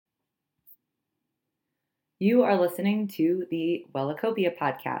You are listening to the Wellacopia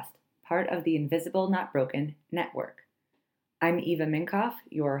podcast, part of the Invisible Not Broken network. I'm Eva Minkoff,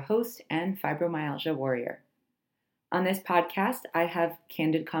 your host and fibromyalgia warrior. On this podcast, I have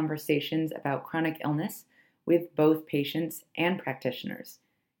candid conversations about chronic illness with both patients and practitioners.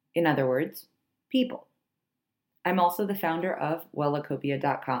 In other words, people. I'm also the founder of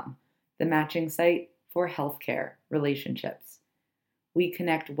Wellacopia.com, the matching site for healthcare relationships. We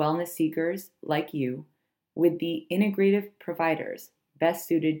connect wellness seekers like you with the integrative providers best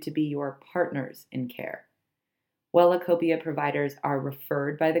suited to be your partners in care. Wellacopia providers are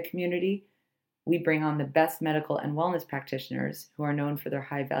referred by the community. We bring on the best medical and wellness practitioners who are known for their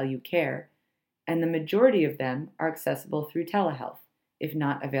high-value care, and the majority of them are accessible through telehealth, if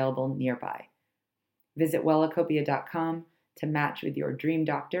not available nearby. Visit Wellacopia.com to match with your dream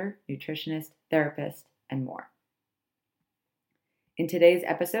doctor, nutritionist, therapist, and more. In today's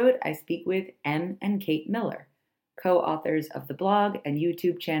episode, I speak with Em and Kate Miller, co-authors of the blog and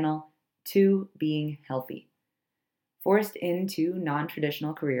YouTube channel, To Being Healthy. Forced into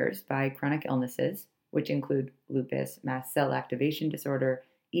non-traditional careers by chronic illnesses, which include lupus, mast cell activation disorder,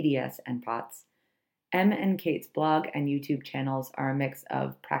 EDS, and POTS, Em and Kate's blog and YouTube channels are a mix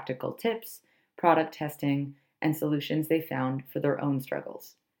of practical tips, product testing, and solutions they found for their own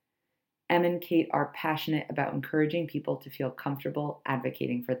struggles. Em and Kate are passionate about encouraging people to feel comfortable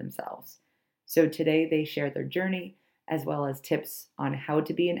advocating for themselves. So today they share their journey, as well as tips on how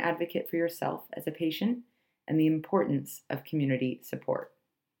to be an advocate for yourself as a patient and the importance of community support.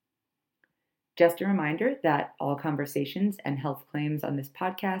 Just a reminder that all conversations and health claims on this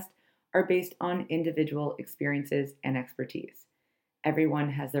podcast are based on individual experiences and expertise. Everyone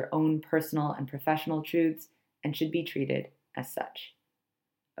has their own personal and professional truths and should be treated as such.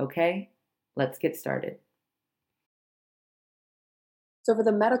 Okay, let's get started. So for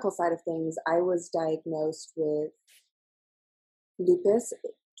the medical side of things, I was diagnosed with lupus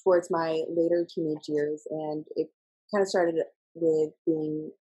towards my later teenage years, and it kind of started with being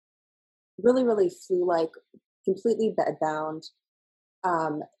really, really flu-like, completely bedbound,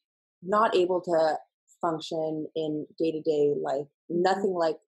 not able to function in day-to-day life, nothing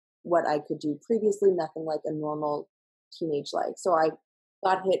like what I could do previously, nothing like a normal teenage life. So I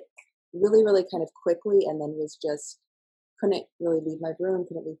got hit really, really kind of quickly, and then couldn't really leave my room,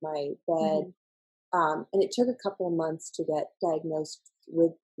 couldn't leave my bed. And it took a couple of months to get diagnosed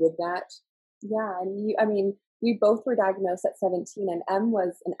with that. Yeah, and we both were diagnosed at 17, and Em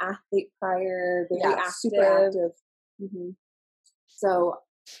was an athlete prior, very active. Super active. Mm-hmm. So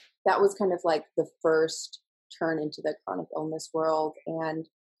that was kind of like the first turn into the chronic illness world. And,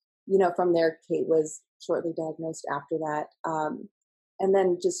 from there, Kate was shortly diagnosed after that. And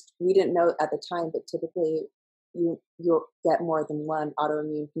then we didn't know at the time, but typically you'll get more than one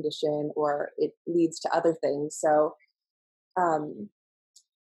autoimmune condition, or it leads to other things. So I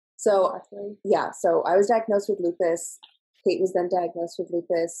was diagnosed with lupus. Kate was then diagnosed with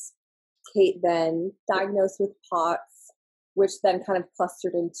lupus. Kate then diagnosed with POTS, which then kind of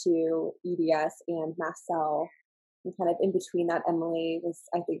clustered into EDS and mast cell. And kind of in between that, Emily was,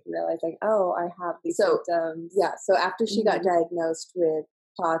 I think, realizing, oh, I have these symptoms. Yeah. So after she got diagnosed with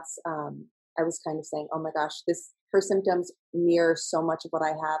POTS, I was kind of saying, oh my gosh, her symptoms mirror so much of what I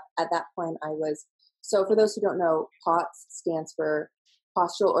have. At that point, so for those who don't know, POTS stands for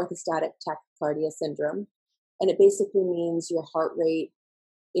postural orthostatic tachycardia syndrome. And it basically means your heart rate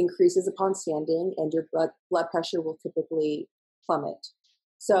increases upon standing and your blood pressure will typically plummet.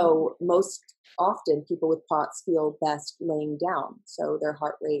 So most often people with POTS feel best laying down. So their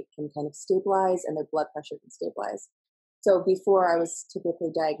heart rate can kind of stabilize and their blood pressure can stabilize. So before I was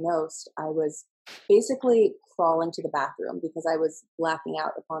typically diagnosed, I was basically crawling to the bathroom because I was blacking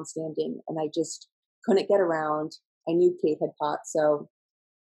out upon standing and I just couldn't get around. I knew Kate had POTS, so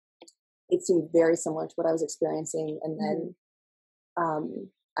it seemed very similar to what I was experiencing. And then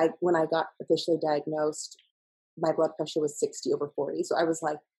when I got officially diagnosed, my blood pressure was 60/40. So I was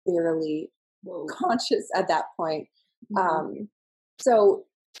like barely conscious at that point. So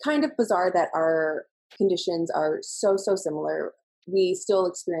kind of bizarre that our conditions are so similar. We still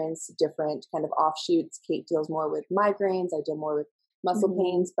experience different kind of offshoots. Kate deals more with migraines. I deal more with muscle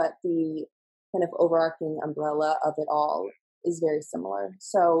pains, but the kind of overarching umbrella of it all is very similar.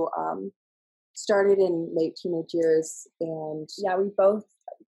 So started in late teenage years, and yeah, we both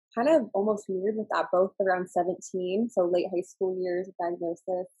kind of almost mirrored with that, both around 17, so late high school years of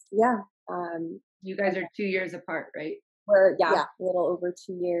diagnosis. Yeah. You guys are 2 years apart, right? We're a little over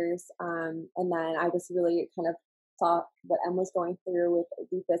 2 years. And then I was really kind of saw what Em was going through with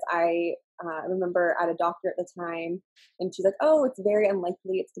lupus, I remember at a doctor at the time, and she's like, "Oh, it's very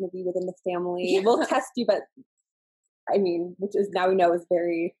unlikely it's going to be within the family. We'll test you, but I mean, which is now we know is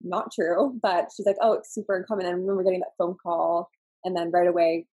very not true." But she's like, "Oh, it's super uncommon." And I remember getting that phone call, and then right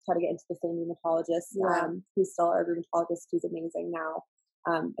away try to get into the same rheumatologist, who's still our rheumatologist, who's amazing now,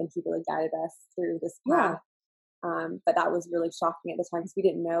 and he really guided us through this path. But that was really shocking at the time because we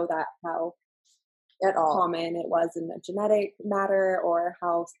didn't know that how at all common it was in a genetic matter, or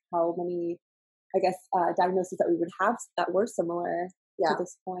how many, I guess, diagnoses that we would have that were similar to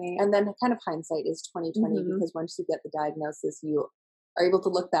this point. And then kind of hindsight is 2020 because once you get the diagnosis, you are able to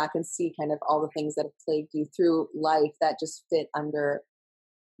look back and see kind of all the things that have plagued you through life that just fit under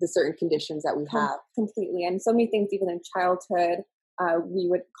the certain conditions that we have. Completely. And so many things, even in childhood, we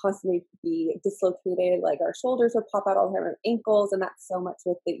would constantly be dislocated, like our shoulders would pop out all the time, our ankles, and that's so much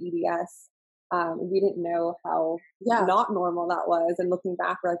with the EDS. We didn't know how not normal that was. And looking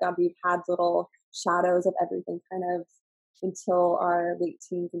back, we're like, God, we've had little shadows of everything kind of until our late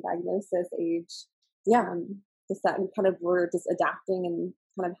teens and diagnosis age. Just that we kind of were just adapting and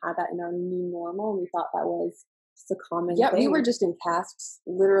kind of had that in our new normal. We thought that was just a common thing. We were just in casts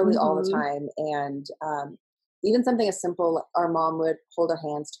literally all the time. And even something as simple, our mom would hold our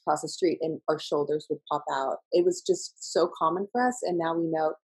hands to cross the street and our shoulders would pop out. It was just so common for us. And now we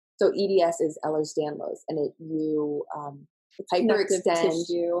know. So EDS is Ehlers-Danlos, and you hyperextend.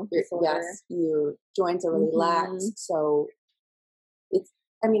 Tissue disorder. Your joints are really lax. So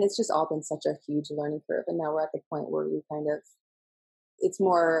it's just all been such a huge learning curve. And now we're at the point where we it's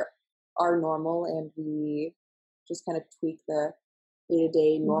more our normal, and we just kind of tweak the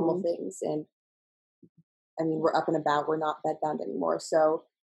day-to-day normal things. And I mean, we're up and about. We're not bedbound anymore. So,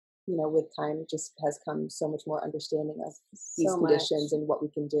 with time just has come so much more understanding of these conditions and what we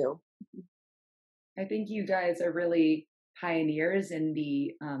can do. I think you guys are really pioneers in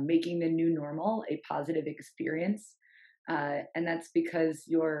the making the new normal a positive experience. And that's because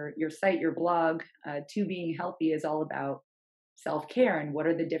your site, your blog, To Being Healthy, is all about self-care and what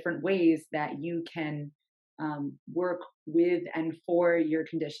are the different ways that you can work with and for your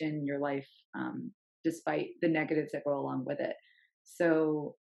condition, your life, despite the negatives that go along with it.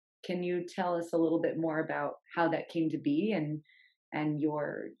 So can you tell us a little bit more about how that came to be and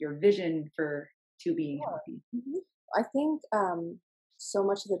your vision for To Being Healthy? I think so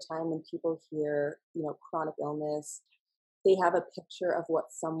much of the time when people hear, chronic illness, they have a picture of what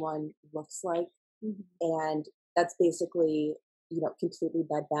someone looks like. And that's basically, completely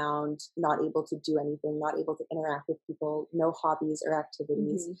bedbound, not able to do anything, not able to interact with people, no hobbies or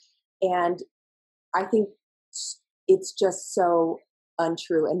activities. And I think it's just so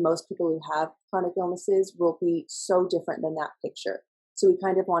untrue. And most people who have chronic illnesses will be so different than that picture. So we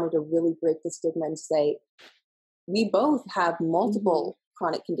kind of wanted to really break the stigma and say, we both have multiple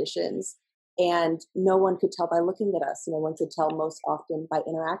chronic conditions, and no one could tell by looking at us. No one could tell most often by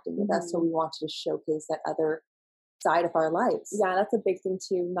interacting with us. So we wanted to showcase that other side of our lives. Yeah, that's a big thing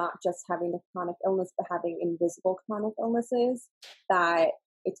too, not just having the chronic illness, but having invisible chronic illnesses, that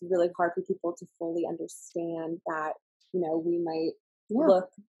it's really hard for people to fully understand that, we might look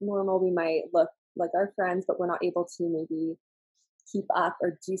normal, we might look like our friends, but we're not able to maybe keep up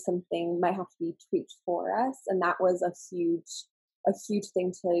or do something, might have to be tweaked for us. And that was a huge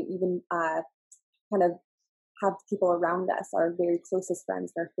thing to even kind of have people around us, our very closest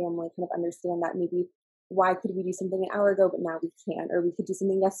friends, our family, kind of understand that maybe why could we do something an hour ago, but now we can't, or we could do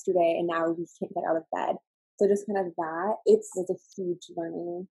something yesterday and now we can't get out of bed. So just kind of that, was a huge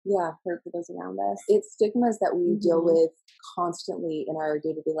learning for those around us. It's stigmas that we deal with constantly in our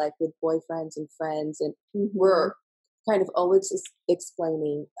day-to-day life with boyfriends and friends. And we're kind of always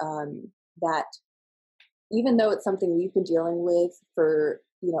explaining that even though it's something we've been dealing with for,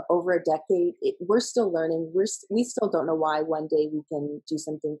 over a decade, we're still learning. We still don't know why one day we can do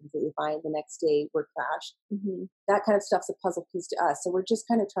something completely fine. The next day we're crashed. That kind of stuff's a puzzle piece to us. So we're just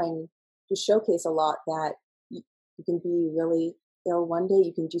kind of trying to showcase a lot that you can be really ill one day,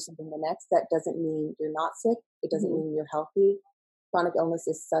 you can do something the next. That doesn't mean you're not sick. It doesn't mean you're healthy. Chronic illness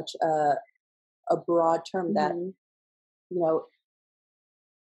is such a broad term that,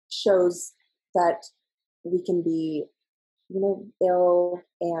 shows that we can be, ill,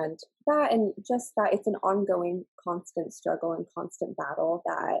 and just that it's an ongoing constant struggle and constant battle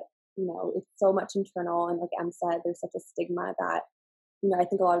that, it's so much internal. And like Em said, there's such a stigma that, I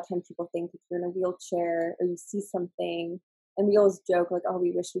think a lot of times people think if you're in a wheelchair or you see something, and we always joke like, oh,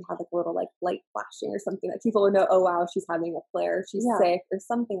 we wish we had like a little like light flashing or something that people would know, oh wow, she's having a flare, she's sick or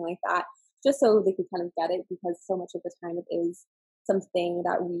something like that, just so they could kind of get it, because so much of the time it is something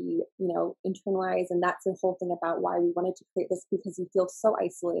that we, internalize. And that's the whole thing about why we wanted to create this, because we feel so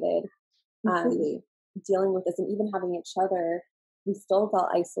isolated, Completely. dealing with this, and even having each other. We still felt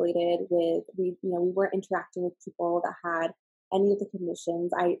isolated we weren't interacting with people that had any of the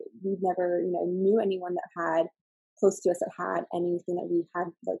conditions. We never, knew anyone that had close to us that had anything that we had,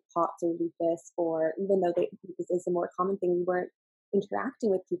 like POTS or lupus, or even though lupus is a more common thing, we weren't interacting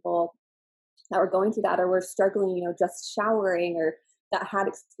with people that were going through that, or were struggling, just showering, or that had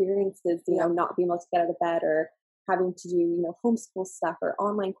experiences, not being able to get out of bed, or having to do, homeschool stuff or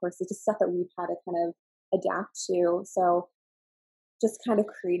online courses, just stuff that we've had to kind of adapt to. So just kind of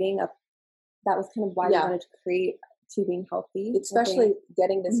that was kind of why we wanted to create Tubing Healthy. Especially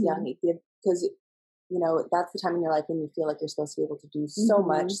getting this young, because, that's the time in your life when you feel like you're supposed to be able to do so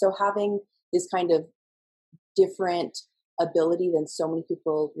much. So having this kind of different ability than so many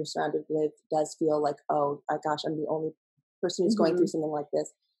people you're surrounded with does feel like, oh my gosh, I'm the only person who's going through something like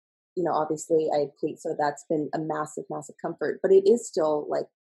this. Obviously I equate, so that's been a massive, massive comfort, but it is still like,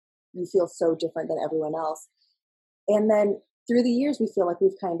 you feel so different than everyone else. And then through the years, we feel like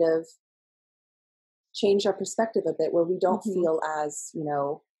we've kind of changed our perspective a bit, where we don't feel as,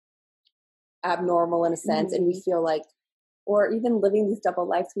 abnormal in a sense. And we feel like, or even living these double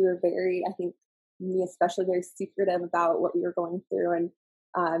lives, we were very, I think me especially, very secretive about what we were going through, and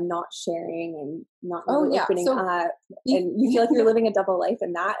not sharing and not really opening up. And you feel like you're living a double life,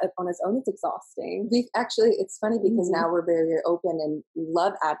 and that on its own is exhausting. Actually, it's funny because now we're very, very open and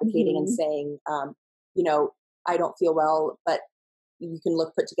love advocating and saying, I don't feel well, but you can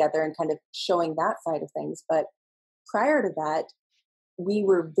look put together, and kind of showing that side of things. But prior to that, we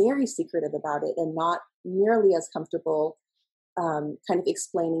were very secretive about it and not nearly as comfortable kind of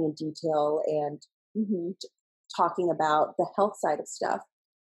explaining in detail and talking about the health side of stuff.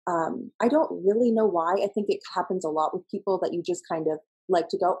 I don't really know why. I think it happens a lot with people that you just kind of like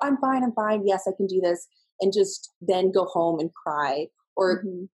to go, I'm fine. Yes, I can do this. And just then go home and cry, or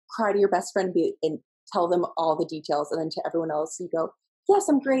cry to your best friend and tell them all the details. And then to everyone else, you go, yes,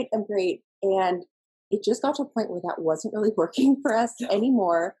 I'm great. And it just got to a point where that wasn't really working for us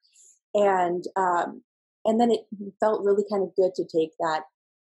anymore. And then it felt really kind of good to take that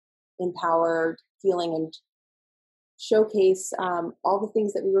empowered feeling and showcase all the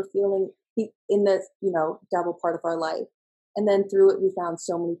things that we were feeling in the, double part of our life. And then through it, we found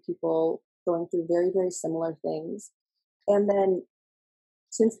so many people going through very, very similar things. And then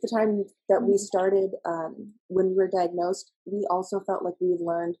since the time that we started, when we were diagnosed, we also felt like we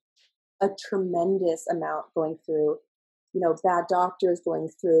learned a tremendous amount going through, bad doctors, going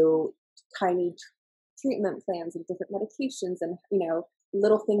through tiny treatment plans and different medications, and,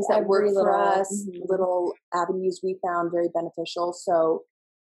 little things that work for us, little avenues we found very beneficial. So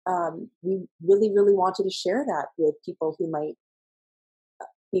we really, really wanted to share that with people who might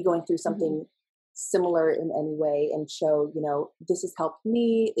be going through something similar in any way, and show, this has helped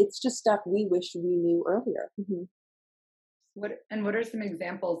me. It's just stuff we wish we knew earlier. What are some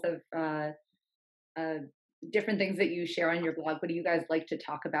examples of different things that you share on your blog? What do you guys like to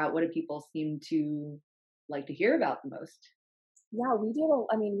talk about? What do people seem to like to hear about the most? Yeah, we do.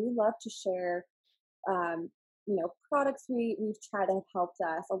 We love to share, products we've tried that have helped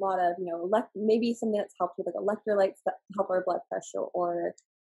us. A lot of, maybe something that's helped with, like electrolytes that help our blood pressure, or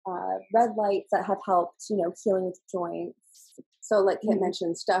red lights that have helped, healing with joints. So like Kit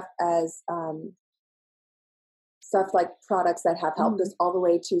mentioned, stuff like products that have helped us, all the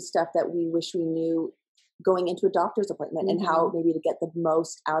way to stuff that we wish we knew going into a doctor's appointment, and how maybe to get the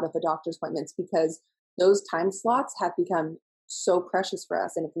most out of a doctor's appointments, because those time slots have become so precious for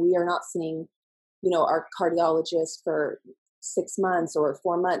us. And if we are not seeing, our cardiologist for 6 months or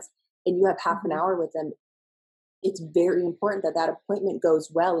 4 months, and you have half an hour with them, it's very important that appointment goes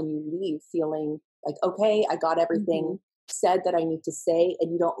well, and you leave feeling like, okay, I got everything said that I need to say,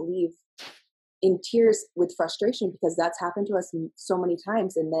 and you don't leave in tears with frustration, because that's happened to us so many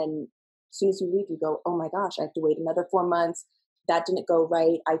times. And then as soon as you leave, you go, oh my gosh, I have to wait another 4 months. That didn't go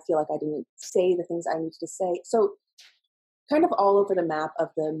right. I feel like I didn't say the things I needed to say. So kind of all over the map of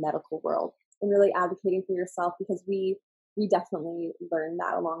the medical world, and really advocating for yourself, because we definitely learned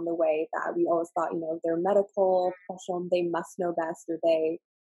that along the way, that we always thought, they're medical professional, they must know best, or they,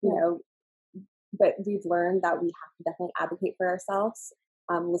 but we've learned that we have to definitely advocate for ourselves,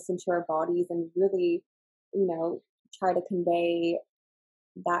 listen to our bodies, and really, try to convey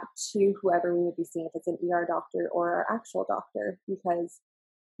that to whoever we would be seeing, if it's an ER doctor or our actual doctor, because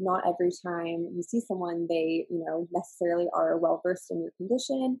not every time you see someone, they, necessarily are well versed in your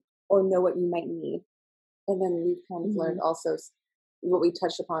condition or know what you might need. And then we've kind of learned also, what we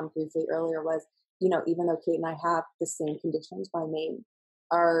touched upon briefly earlier was, even though Kate and I have the same conditions by name,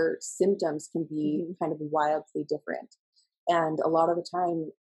 our symptoms can be kind of wildly different. And a lot of the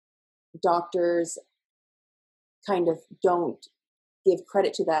time, doctors kind of don't give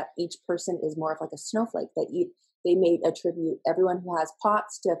credit to that. Each person is more of like a snowflake, that they may attribute everyone who has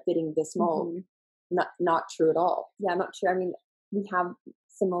POTS to fitting this mold. Not true at all. Yeah, not true. I mean, we have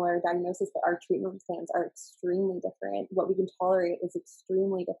similar diagnosis, but our treatment plans are extremely different. What we can tolerate is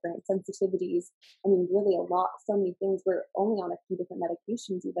extremely different. Sensitivities, I mean, really so many things. We're only on a few different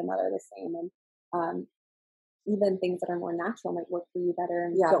medications even that are the same. And even things that are more natural might work for you better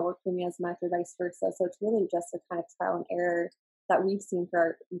and don't work for me as much, or vice versa. So it's really just a kind of trial and error that we've seen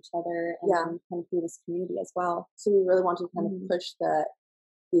for each other and kind of through this community as well. So we really want to kind of push the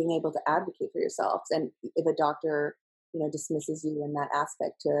being able to advocate for yourselves. And if a doctor, dismisses you in that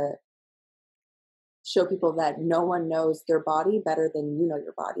aspect, to show people that no one knows their body better than you know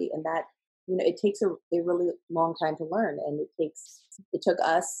your body. And that, it takes a really long time to learn. And it took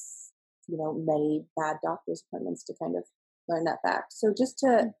us, many bad doctor's appointments to kind of learn that fact. So just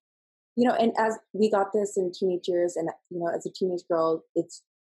to, and as we got this in teenage years, and, as a teenage girl,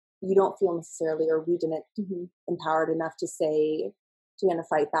 you don't feel necessarily, or we didn't empowered enough to say, to kind of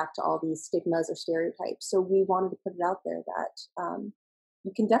fight back to all these stigmas or stereotypes. So we wanted to put it out there that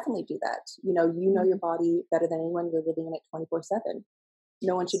you can definitely do that. You know your body better than anyone. You're living in it 24/7.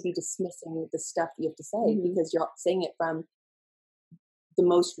 No one should be dismissing the stuff you have to say because you're saying it from the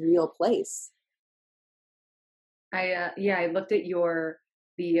most real place. I looked at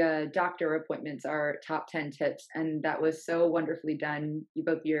the doctor appointments are top 10 tips, and that was so wonderfully done.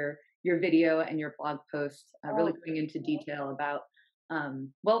 Both your video and your blog post really going into detail about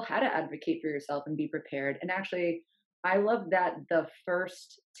how to advocate for yourself and be prepared. And actually, I love that the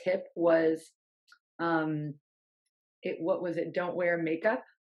first tip was what was it? Don't wear makeup.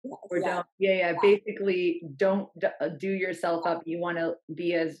 Basically don't do yourself up. You want to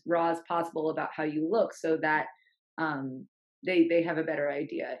be as raw as possible about how you look, so that they have a better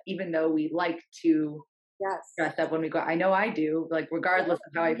idea, even though we like to dress up when we go. I know I do, like, regardless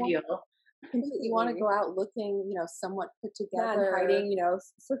of how I feel. You want to go out looking, somewhat put together, and hiding,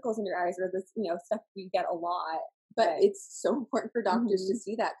 circles in your eyes, or this, stuff we get a lot. But it's so important for doctors to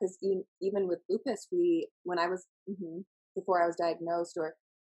see that, because even with lupus, when I was before I was diagnosed or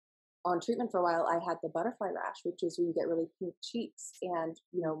on treatment for a while, I had the butterfly rash, which is when you get really pink cheeks, and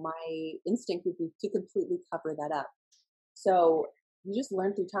my instinct would be to completely cover that up. So you just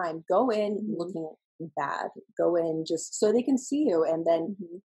learn through time. Go in looking bad. Go in just so they can see you, and then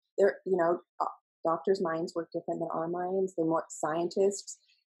they're doctors' minds work different than our minds. They're more scientists.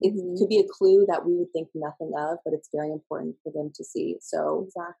 It could be a clue that we would think nothing of, but it's very important for them to see. So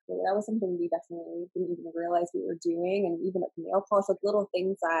exactly, that was something we definitely didn't even realize we were doing, and even like nail polish, like little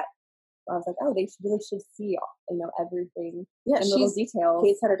things that I was like, oh, they really should see, everything. Yeah, little details.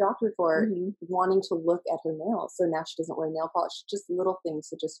 Kate's had a doctor for wanting to look at her nails, so now she doesn't wear nail polish. Just little things.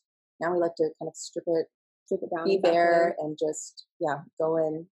 So just now we like to kind of strip it down, be bare, and just go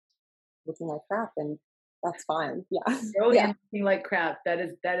in looking like crap, and that's fine. Go in looking like crap. That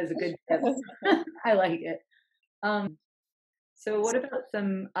is a good tip. I like it. So what about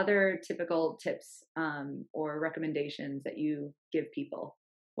some other typical tips or recommendations that you give people?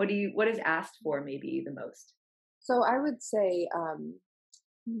 What is asked for maybe the most? So I would say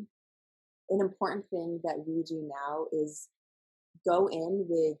an important thing that we do now is go in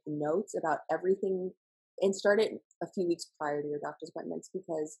with notes about everything, and start it a few weeks prior to your doctor's appointments,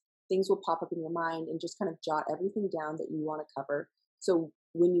 because things will pop up in your mind, and just kind of jot everything down that you want to cover. So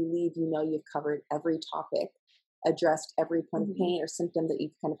when you leave, you've covered every topic, addressed every point of pain or symptom that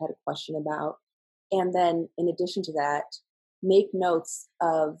you've kind of had a question about. And then in addition to that, make notes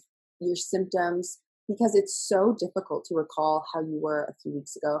of your symptoms, because it's so difficult to recall how you were a few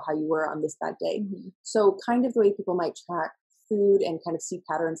weeks ago, how you were on this bad day. So kind of the way people might track food and kind of see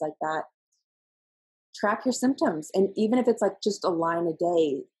patterns like that, track your symptoms. And even if it's like just a line a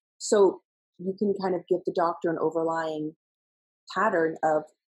day, so you can kind of give the doctor an overlying pattern of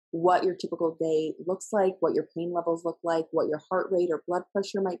what your typical day looks like, what your pain levels look like, what your heart rate or blood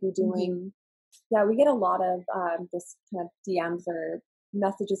pressure might be doing. Yeah, we get a lot of just kind of DMs or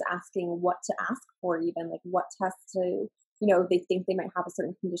messages asking what to ask for, even like what tests to, they think they might have a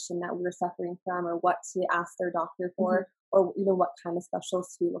certain condition that we're suffering from, or what to ask their doctor for, or what kind of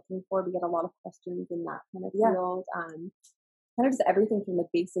specialists to be looking for. We get a lot of questions in that kind of field. Kind of just everything from the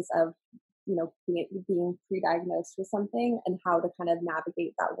basis of being pre-diagnosed with something, and how to kind of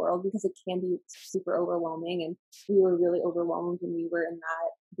navigate that world, because it can be super overwhelming, and we were really overwhelmed when we were in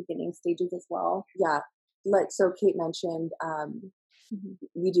that beginning stages as well. Yeah, like so Kate mentioned,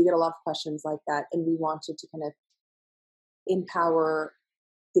 we do get a lot of questions like that. And we wanted to kind of empower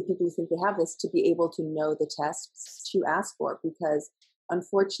the people who think they have this to be able to know the tests to ask for, because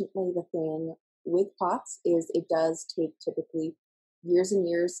unfortunately the thing with POTS is it does take typically years and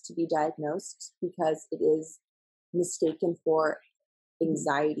years to be diagnosed because it is mistaken for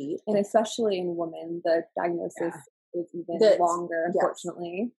anxiety. And especially in women, the diagnosis is even longer,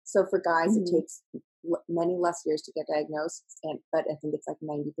 unfortunately. So for guys, it takes many less years to get diagnosed, but I think it's like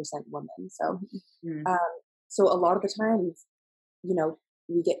 90% women. So, so a lot of the times, you know,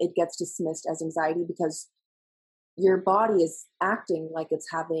 it gets dismissed as anxiety because your body is acting like it's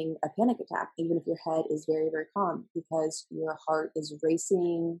having a panic attack, even if your head is very, very calm, because your heart is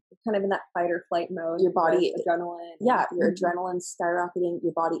racing. You're kind of in that fight or flight mode. Your body, adrenaline. Yeah, your adrenaline's skyrocketing.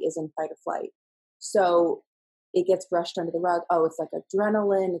 Your body is in fight or flight. So it gets brushed under the rug. Oh, it's like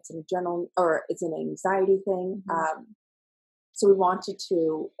adrenaline. It's an adrenaline, or it's an anxiety thing. So we wanted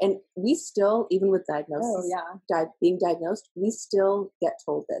to, and we still, even with diagnosis, being diagnosed, we still get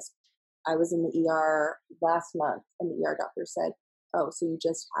told this. I was in the ER last month, and the ER doctor said, "Oh, so you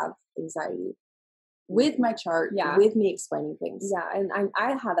just have anxiety." With my chart, with me explaining things. Yeah, and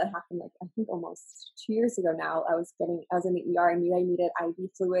I had that happen, like, I think almost 2 years ago now. I was in the ER. I knew I needed IV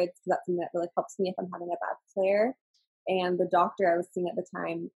fluids because that's something that really helps me if I'm having a bad flare. And the doctor I was seeing at the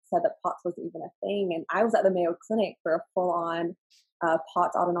time said that POTS wasn't even a thing. And I was at the Mayo Clinic for a full-on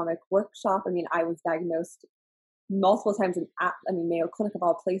POTS autonomic workshop. I mean, I was diagnosed multiple times at Mayo Clinic of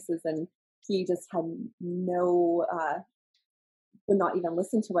all places, and he just had no would not even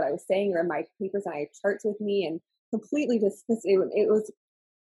listen to what I was saying or in my papers, and I had charts with me and completely dismissed it. It was,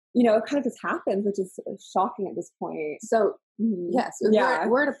 you know, it kind of just happens, which is shocking at this point. So yes,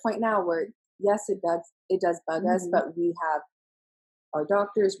 we're at a point now where yes, it does bug us, but we have our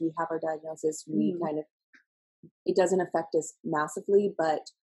doctors, we have our diagnosis, we kind of, it doesn't affect us massively,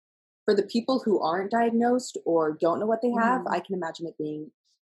 but for the people who aren't diagnosed or don't know what they have, I can imagine it being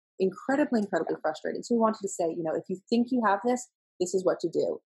incredibly frustrating. So we wanted to say, you know, if you think you have this is what to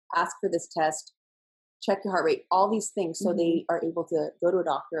do. Ask for this test, check your heart rate, all these things, so they are able to go to a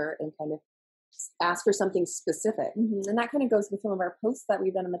doctor and kind of ask for something specific. And that kind of goes with some of our posts that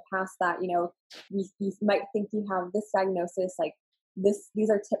we've done in the past, that, you know, you might think you have this diagnosis, like these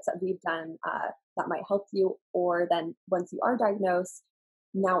are tips that we've done that might help you. Or then once you are diagnosed,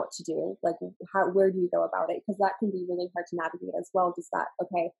 now what to do, like where do you go about it? Because that can be really hard to navigate as well. Just that,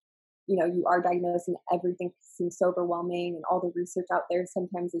 okay, you know, you are diagnosed and everything seems so overwhelming, and all the research out there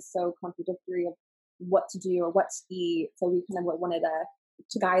sometimes is so contradictory of what to do or what to eat. So we kind of wanted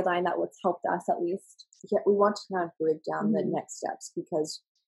to guideline that what's helped us at least. Yeah, we want to kind of break down the next steps, because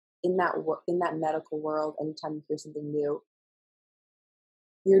in that medical world, anytime you hear something new,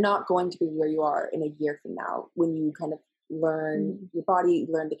 you're not going to be where you are in a year from now when you kind of learn your body,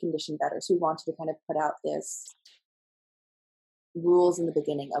 learn the condition better. So we wanted to kind of put out this rules in the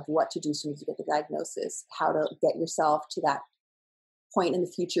beginning of what to do as soon as you get the diagnosis, how to get yourself to that point in the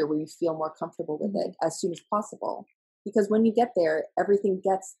future where you feel more comfortable with it as soon as possible. Because when you get there, everything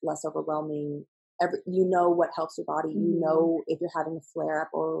gets less overwhelming. You know what helps your body. You know if you're having a flare up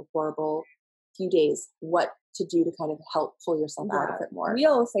or a horrible few days, what to do to kind of help pull yourself out of it more. We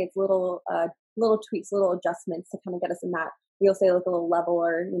always say it's little tweaks, little adjustments to kind of get us in that. We'll say like a little level,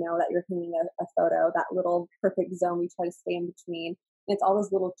 or, you know, that you're hanging a photo, that little perfect zone we try to stay in between. And it's all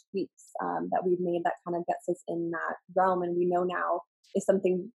those little tweaks that we've made that kind of gets us in that realm. And we know now if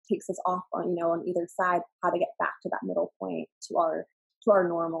something takes us off on, you know, on either side, how to get back to that middle point to our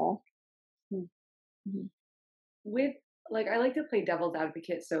normal. With, like, I like to play devil's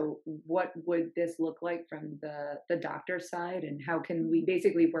advocate. So what would this look like from the doctor's side, and how can we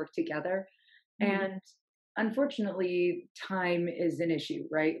basically work together? And unfortunately, time is an issue,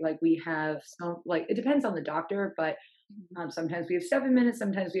 right? Like we have it depends on the doctor, but sometimes we have 7 minutes,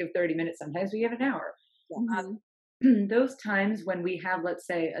 sometimes we have 30 minutes, sometimes we have an hour. Those times when we have, let's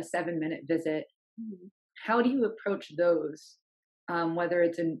say, a 7-minute visit, how do you approach those? Whether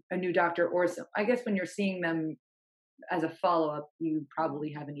it's a new doctor or I guess when you're seeing them as a follow-up, you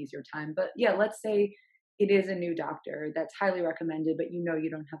probably have an easier time. But yeah, let's say it is a new doctor that's highly recommended, but you know you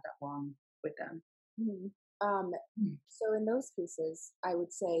don't have that long with them. So in those cases, I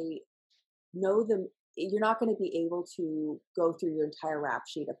would say you're not going to be able to go through your entire rap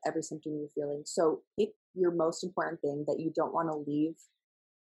sheet of every symptom you're feeling. So pick your most important thing that you don't want to leave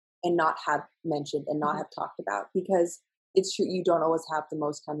and not have mentioned and not have talked about, because it's true, you don't always have the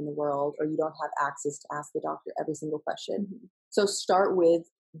most time in the world, or you don't have access to ask the doctor every single question. So start with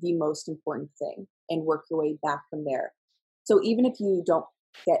the most important thing and work your way back from there. So even if you don't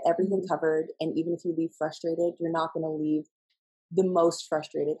get everything covered, and even if you leave frustrated, you're not going to leave the most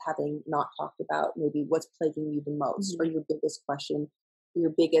frustrated having not talked about maybe what's plaguing you the most or your biggest question,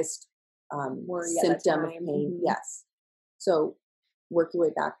 your biggest Worry at that symptom of time. pain. Yes. So work your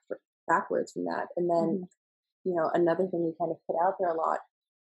way backwards from that. And then, another thing we kind of put out there a lot,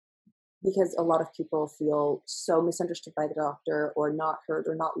 because a lot of people feel so misunderstood by the doctor or not heard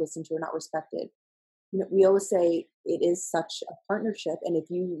or not listened to or not respected. We always say it is such a partnership. And if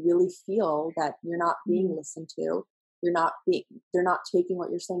you really feel that you're not being listened to, they're not taking what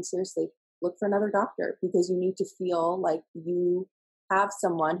you're saying seriously, look for another doctor, because you need to feel like you have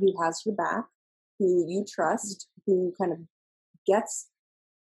someone who has your back, who you trust, who kind of gets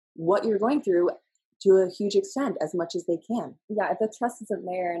what you're going through to a huge extent, as much as they can. Yeah, if the trust isn't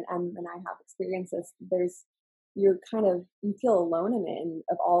there, and I have experiences, you feel alone in it. And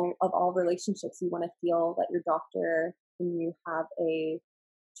of all relationships, you want to feel that your doctor and you have a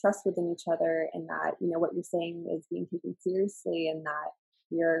trust within each other, and that what you're saying is being taken seriously, and that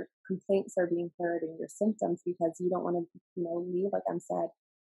your complaints are being heard and your symptoms, because you don't want to leave, like I said,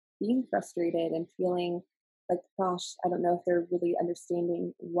 being frustrated and feeling like, gosh, I don't know if they're really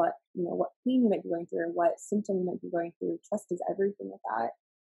understanding what pain you might be going through or what symptom you might be going through. Trust is everything with that.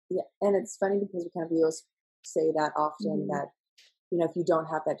 Yeah, and it's funny because we always say that often, that if you don't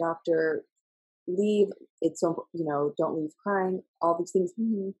have that doctor, leave. It's so don't leave crying. All these things.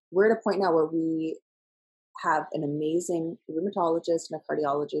 We're at a point now where we have an amazing rheumatologist and a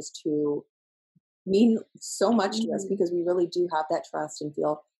cardiologist who mean so much to us, because we really do have that trust and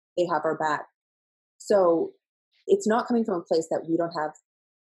feel they have our back. So it's not coming from a place that we don't have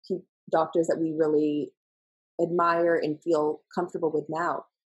doctors that we really admire and feel comfortable with now.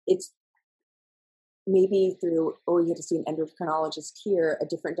 It's maybe through, you had to see an endocrinologist here, a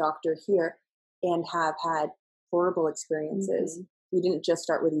different doctor here, and have had horrible experiences. We didn't just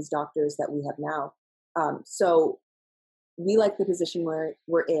start with these doctors that we have now. So we like the position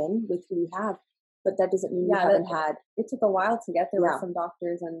we're in with who we have, but that doesn't mean we haven't had. It took a while to get there with some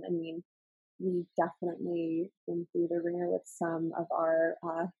doctors, and I mean, we've definitely been through the ringer with some of our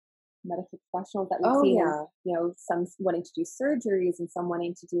medical professionals that we've seen. Some wanting to do surgeries and some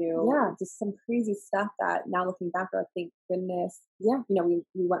wanting to do just some crazy stuff that now looking back, like, thank goodness, we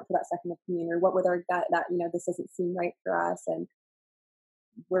went for that second opinion, or what with our gut that, this doesn't seem right for us. And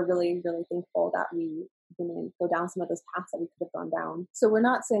we're really, really thankful that we didn't go down some of those paths that we could have gone down. So we're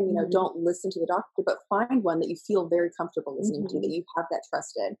not saying, don't listen to the doctor, but find one that you feel very comfortable listening to, that you have that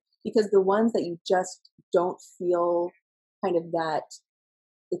trust in. Because the ones that you just don't feel kind of that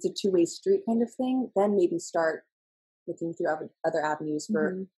it's a two-way street kind of thing, then maybe start looking through other avenues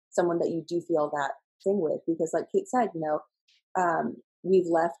for someone that you do feel that thing with. Because like Kate said, we've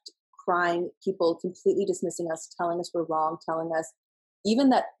left crying, people completely dismissing us, telling us we're wrong, telling us even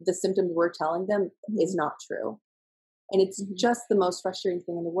that the symptoms we're telling them is not true. And it's just the most frustrating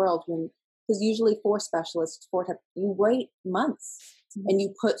thing in the world, because usually for specialists, you wait months and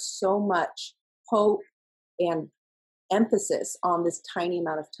you put so much hope and emphasis on this tiny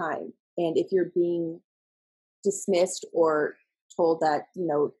amount of time. And if you're being dismissed or told that,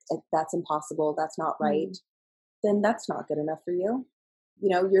 that's impossible, that's not right, then that's not good enough for you.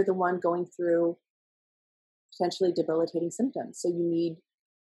 You're the one going through potentially debilitating symptoms. So you need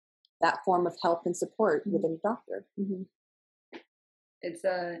that form of help and support within a doctor.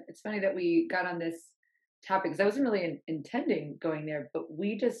 It's funny that we got on this topic, because I wasn't really intending going there, but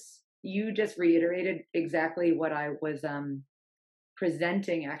you just reiterated exactly what I was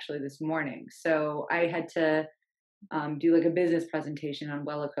presenting actually this morning. So I had to do like a business presentation on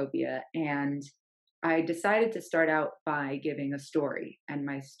Wellacopia, and I decided to start out by giving a story. And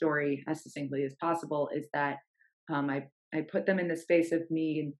my story, as succinctly as possible, is that I put them in the space of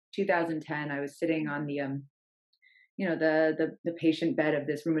me in 2010. I was sitting on the patient bed of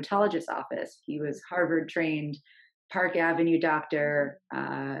this rheumatologist office. He was Harvard trained, Park Avenue doctor,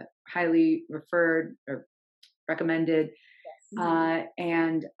 highly referred or recommended.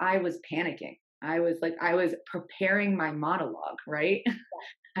 And I was panicking. I was preparing my monologue, right?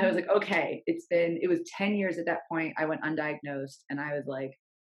 I was like, okay, it was 10 years at that point. I went undiagnosed, and I was like,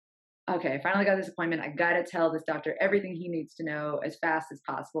 okay, I finally got this appointment. I got to tell this doctor everything he needs to know as fast as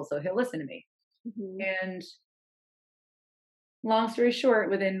possible so he'll listen to me. And long story short,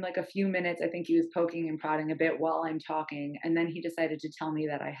 within like a few minutes, I think he was poking and prodding a bit while I'm talking. And then he decided to tell me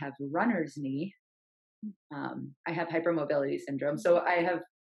that I have runner's knee. I have hypermobility syndrome. So I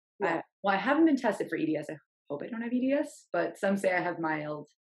haven't been tested for EDS. I hope I don't have EDS, but some say I have mild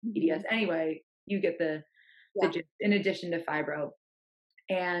EDS. Anyway, you get the gist, in addition to fibro.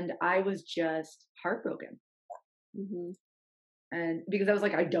 And I was just heartbroken. And because I was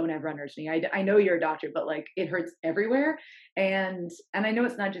like, I don't have runner's knee. I know you're a doctor, but like it hurts everywhere. And I know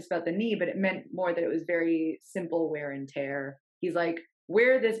it's not just about the knee, but it meant more that it was very simple wear and tear. He's like,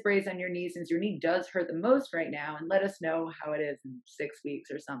 wear this brace on your knee since your knee does hurt the most right now, and let us know how it is in 6 weeks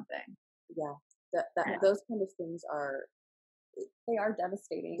or something. Yeah, those kind of things are, they are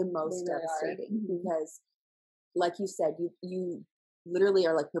devastating. The most really devastating because, like you said, you literally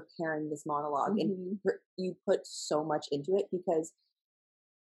are like preparing this monologue, and you put so much into it because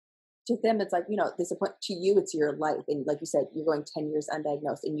to them it's like, to you it's your life, and like you said, you're going 10 years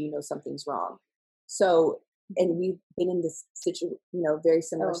undiagnosed and something's wrong. So, and we've been in this very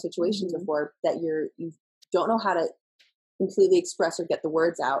similar situations before, that you don't know how to completely express or get the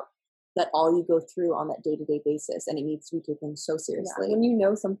words out, that all you go through on that day-to-day basis, and it needs to be taken so seriously. Yeah, when you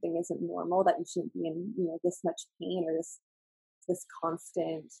know something isn't normal, that you shouldn't be in this much pain or this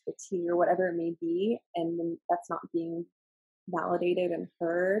constant fatigue or whatever it may be, and when that's not being validated and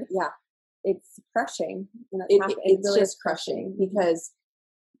heard, it's crushing. It's really just crushing because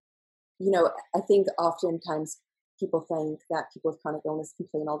I think oftentimes people think that people with chronic illness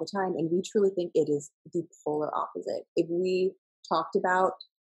complain all the time, and we truly think it is the polar opposite. If we talked about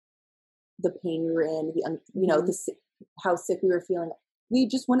the pain we were in, how sick we were feeling, we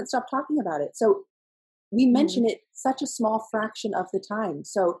just wouldn't stop talking about it. So we mention it such a small fraction of the time.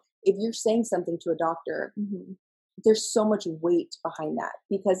 So if you're saying something to a doctor, there's so much weight behind that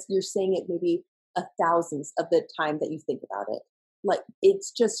because you're saying it maybe 1,000th of the time that you think about it. Like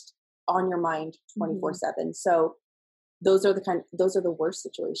it's just on your mind 24/7. So those are the worst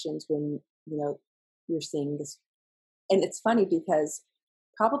situations when, you're seeing this. And it's funny because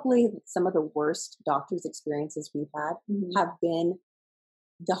probably some of the worst doctor's experiences we've had have been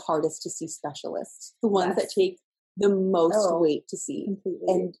the hardest to see specialists, the ones that take the most weight to see. Completely.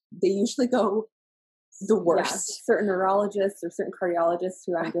 And they usually go the worst. Yeah, certain neurologists or certain cardiologists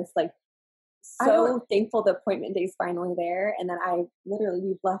who I'm just like so thankful the appointment day's finally there. And then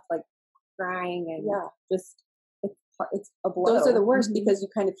we've left like crying and just, it's a blow. Those are the worst because you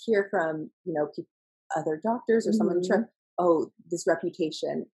kind of hear from, other doctors or someone, this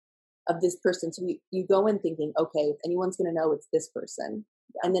reputation of this person. So you go in thinking, okay, if anyone's going to know, it's this person.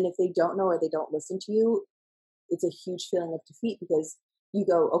 Yeah. And then if they don't know or they don't listen to you, it's a huge feeling of defeat because you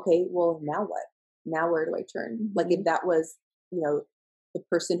go, okay, well, now what? Now where do I turn? Like if that was, the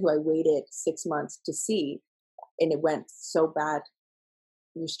person who I waited 6 months to see and it went so bad,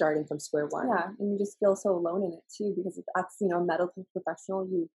 you're starting from square one. Yeah, and you just feel so alone in it too because that's, a medical professional,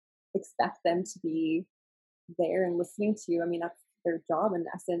 you expect them to be there and listening to you. I mean, that's their job in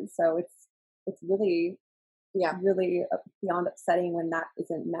essence. So it's really, really beyond upsetting when that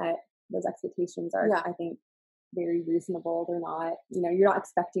isn't met. Those expectations are, I think, very reasonable. They're not, you're not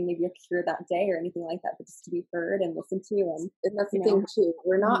expecting maybe a cure that day or anything like that, but just to be heard and listened to. And that's the thing too.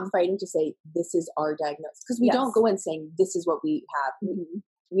 We're not fighting to say this is our diagnosis because we don't go in saying this is what we have.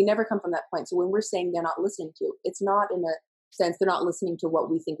 We never come from that point. So when we're saying they're not listening to, it's not in a sense they're not listening to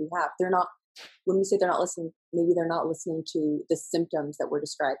what we think we have. They're not. When we say they're not listening, maybe they're not listening to the symptoms that we're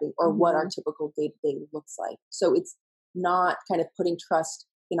describing or what our typical day-to-day looks like. So it's not kind of putting trust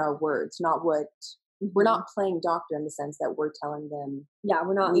in our words, not what we're not playing doctor in the sense that we're telling them. Yeah,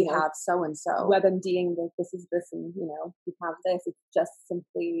 we're not. We have so and so. WebMDing that this is this, and we have this. It's just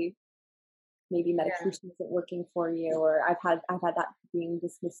simply maybe medication isn't working for you, or I've had that being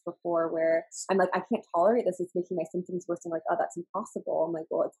dismissed before where I'm like, I can't tolerate this. It's making my symptoms worse. I'm like, oh, that's impossible. I'm like,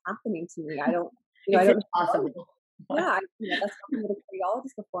 well, it's happening to me. I don't. I don't impossible. Yeah, that's happened with a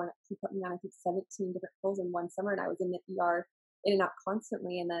cardiologist before, and he put me on I think 17 different pills in one summer, and I was in the ER in and out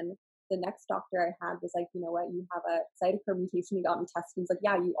constantly. And then the next doctor I had was like, you know what, you have a cytochrome mutation. He got me tested. He's like,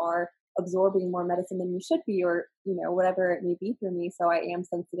 yeah, you are absorbing more medicine than you should be, or whatever it may be for me. So I am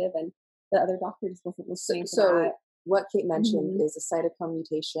sensitive, and the other doctor just wasn't listening to that. What Kate mentioned is a cytochrome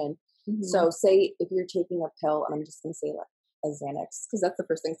mutation. So say if you're taking a pill, and I'm just going to say like a Xanax, because that's the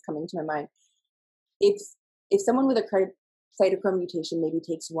first thing that's coming to my mind. If someone with a cytochrome mutation maybe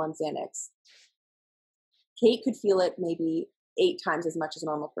takes one Xanax, Kate could feel it maybe 8 times as much as a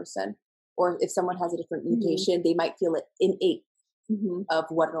normal person. Or if someone has a different mutation, they might feel it in 8 of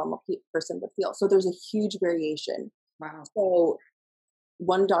what a normal person would feel. So there's a huge variation. Wow. So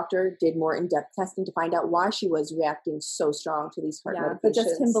one doctor did more in-depth testing to find out why she was reacting so strong to these heart medications. But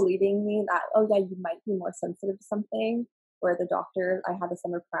just him believing me that, oh yeah, you might be more sensitive to something, where the doctor I had the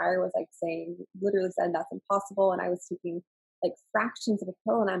summer prior was like literally said that's impossible, and I was taking like fractions of a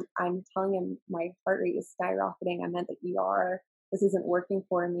pill, and I'm telling him my heart rate is skyrocketing. I'm at the ER. This isn't working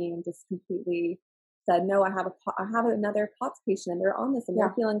for me, and just completely said, no, I have another POTS patient, and they're on this, and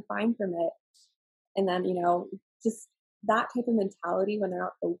they're feeling fine from it. And then just that type of mentality when they're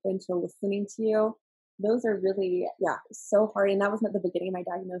not open to listening to you, those are really, so hard. And that was at the beginning of my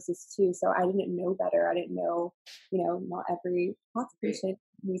diagnosis too. So I didn't know better. I didn't know, not every POTS patient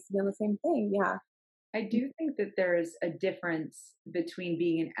needs to be on the same thing. Yeah. I do think that there's a difference between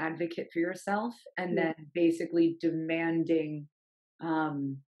being an advocate for yourself and then basically demanding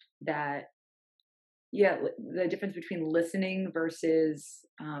that, the difference between listening versus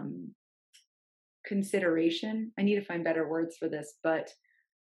consideration. I need to find better words for this, but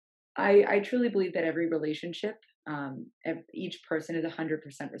I truly believe that every relationship, each person is 100%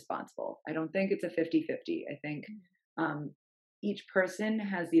 responsible. I don't think it's a 50-50. I think each person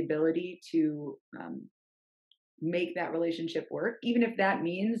has the ability to make that relationship work, even if that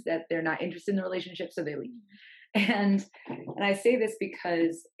means that they're not interested in the relationship, so they leave. And I say this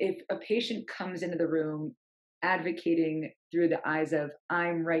because if a patient comes into the room advocating through the eyes of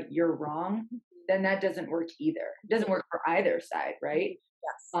 "I'm right, you're wrong," then that doesn't work either. It doesn't work for either side, right?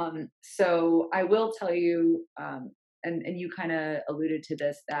 Yes. So I will tell you, and you kind of alluded to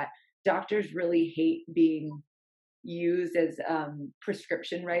this, that doctors really hate being used as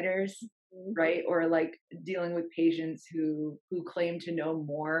prescription writers, right? Or like dealing with patients who claim to know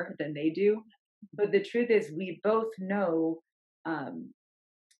more than they do. But the truth is, we both know,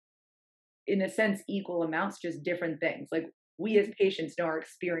 in a sense, equal amounts, just different things. Like we as patients know our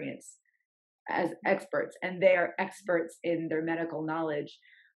experience as experts, and they are experts in their medical knowledge.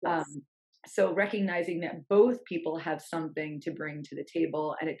 Yes. So recognizing that both people have something to bring to the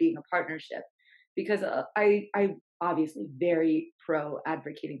table and it being a partnership, because I obviously very pro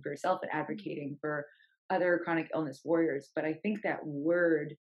advocating for yourself and advocating for other chronic illness warriors, but I think that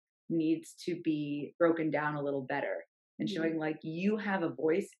word needs to be broken down a little better and showing like you have a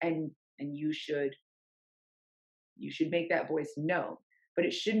voice, and you should make that voice known, but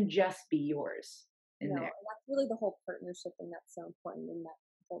it shouldn't just be yours in No, there. and that's really the whole partnership thing that's so important in that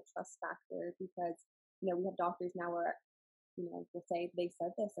whole trust factor because, we have doctors now where, will say they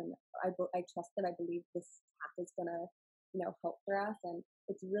said this and I trust that I believe this path is going to, help for us. And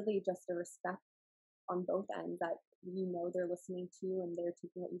it's really just a respect on both ends that, they're listening to you and they're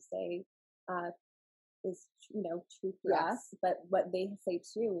taking what you say is, true for us. But what they say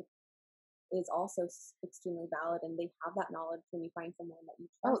too is also extremely valid, and they have that knowledge when you find someone that you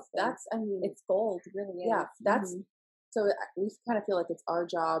trust. That's, I mean, it's gold, really. Yeah, that's so we kind of feel like it's our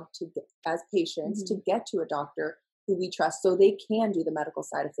job to get, as patients, to get to a doctor who we trust so they can do the medical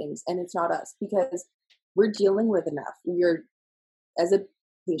side of things, and it's not us because we're dealing with enough. We're, as a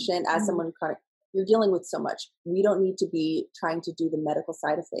patient, as someone who chronic, you're dealing with so much. We don't need to be trying to do the medical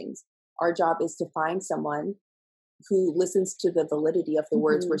side of things. Our job is to find someone who listens to the validity of the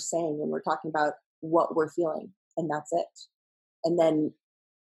words we're saying when we're talking about what we're feeling, and that's it. And then,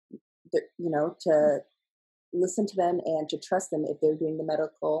 to listen to them and to trust them if they're doing the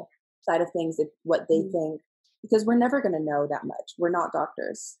medical side of things, if what they think, because we're never going to know that much. We're not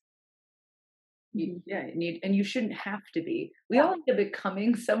doctors. And you shouldn't have to be. We all end up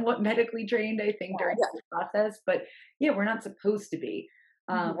becoming somewhat medically trained, I think, during this process. But we're not supposed to be.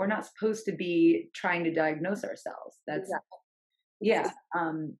 We're not supposed to be trying to diagnose ourselves. That's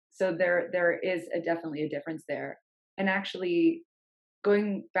so there is definitely a difference there. And actually,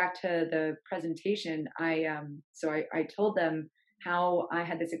 going back to the presentation, I told them how I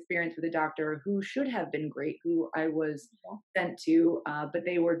had this experience with a doctor who should have been great, who I was sent to, but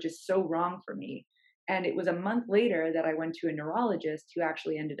they were just so wrong for me. And it was a month later that I went to a neurologist who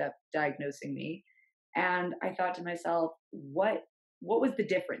actually ended up diagnosing me. And I thought to myself, what was the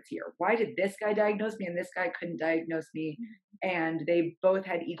difference here? Why did this guy diagnose me and this guy couldn't diagnose me? And they both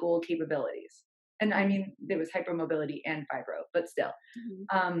had equal capabilities. And I mean, there was hypermobility and fibro, but still.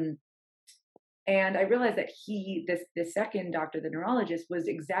 And I realized that this second doctor, the neurologist, was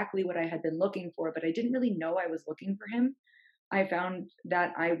exactly what I had been looking for, but I didn't really know I was looking for him. I found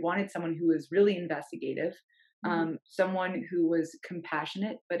that I wanted someone who was really investigative, someone who was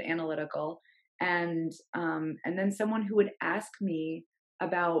compassionate but analytical, and then someone who would ask me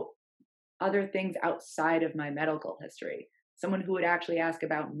about other things outside of my medical history, someone who would actually ask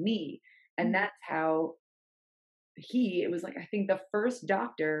about me. And that's how it was like, I think the first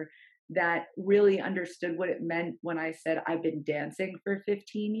doctor that really understood what it meant when I said I've been dancing for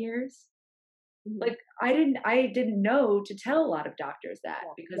 15 years. Like I didn't know to tell a lot of doctors that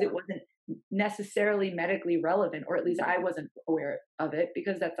because it wasn't necessarily medically relevant, or at least I wasn't aware of it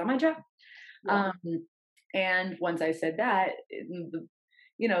because that's not my job. And once I said that,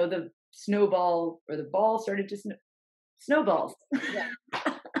 the snowball or the ball started to snowballs.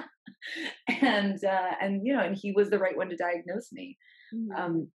 And he was the right one to diagnose me.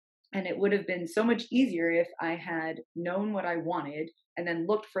 And it would have been so much easier if I had known what I wanted and then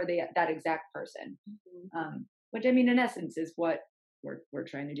looked for that exact person. Which, I mean, in essence, is what we're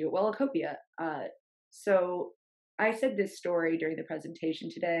trying to do at Wellacopia. So I said this story during the presentation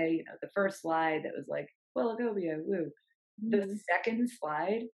today. You know, the first slide that was like Wellacopia, woo. The second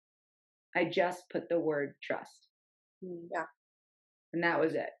slide, I just put the word trust. Yeah. And that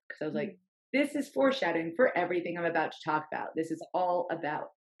was it. Because I was like, this is foreshadowing for everything I'm about to talk about. This is all about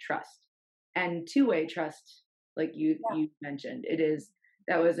trust and two-way trust, like you mentioned.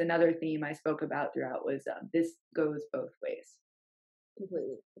 That was another theme I spoke about throughout, was this goes both ways.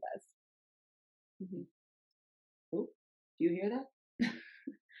 Completely, it does. Oh, do you hear that?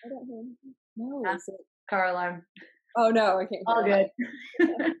 I don't hear anything. No, is it car alarm? Oh no, I can't hear. All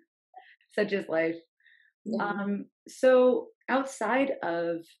good. Such is life. So outside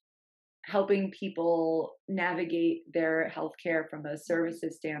of helping people navigate their healthcare from a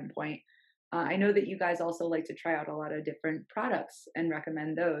services standpoint, I know that you guys also like to try out a lot of different products and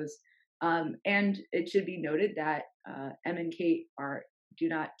recommend those. And it should be noted that Em and Kate do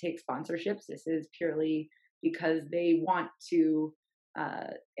not take sponsorships. This is purely because they want to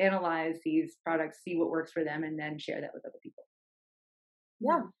analyze these products, see what works for them, and then share that with other people.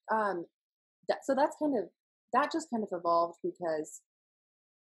 Yeah. So that just kind of evolved because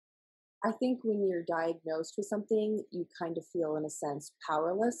I think when you're diagnosed with something, you kind of feel, in a sense,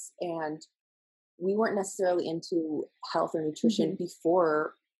 powerless. And we weren't necessarily into health or nutrition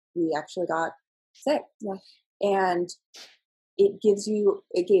before we actually got sick. Yeah. And it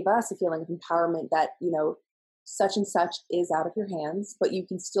gave us a feeling of empowerment that, you know, such and such is out of your hands, but you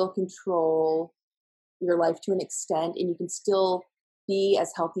can still control your life to an extent, and you can still be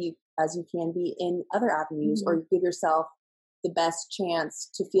as healthy as you can be in other avenues, or give yourself the best chance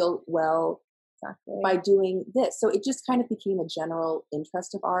to feel well by doing this. So it just kind of became a general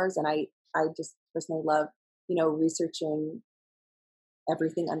interest of ours. And I just personally love, you know, researching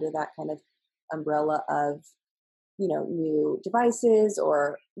everything under that kind of umbrella of, you know, new devices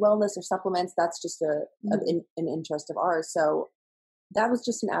or wellness or supplements. That's just an interest of ours. So that was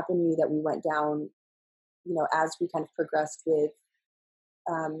just an avenue that we went down, you know, as we kind of progressed with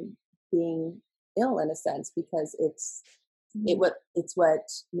being ill, in a sense, because it's what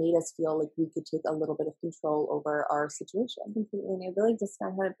made us feel like we could take a little bit of control over our situation. Completely. And it really just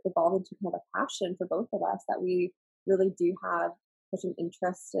kind of evolved into kind of a passion for both of us, that we really do have such an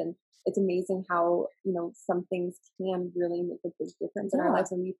interest in. It's amazing how, you know, some things can really make a big difference in our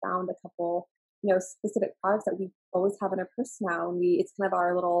lives. And we found a couple, you know, specific products that we always have in our purse now. And it's kind of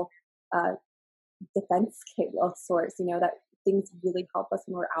our little defense kit of sorts, you know, that things really help us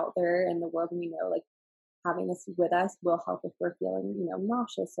when we're out there in the world, and we know, like, having this with us will help if we're feeling, you know,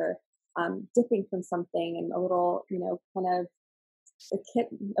 nauseous or dipping from something, and a little, you know, kind of a kit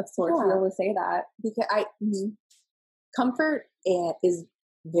of sorts. We always say that because comfort is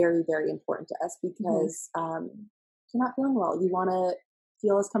very, very important to us, because if you're not feeling well, you want to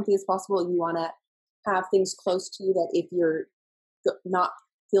feel as comfy as possible. You want to have things close to you that if you're not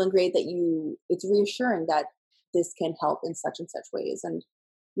feeling great, that it's reassuring that this can help in such and such ways. And,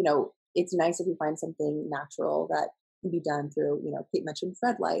 you know, it's nice if you find something natural that can be done through, you know, Kate mentioned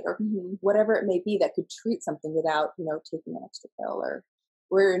Fred Light or whatever it may be that could treat something without, you know, taking an extra pill. Or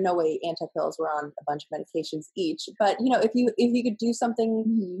we're in no way anti-pills. We're on a bunch of medications each. But, you know, if you could do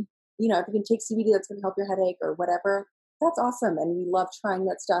something, you know, if you can take CBD that's going to help your headache or whatever, that's awesome. And we love trying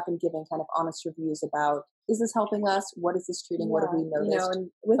that stuff and giving kind of honest reviews about, is this helping us? What is this treating? What have we noticed? You know, and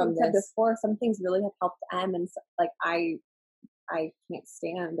with what you said before, some things really have helped Em, and like I can't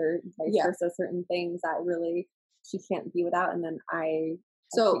stand, or vice versa, certain things that really she can't be without, and then I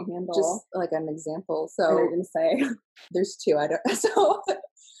can't handle. Just like an example. So what are you gonna say? There's two. I don't. So,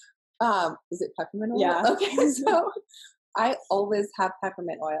 is it peppermint oil? Yeah. Okay. So I always have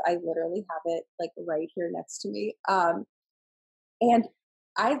peppermint oil. I literally have it like right here next to me. And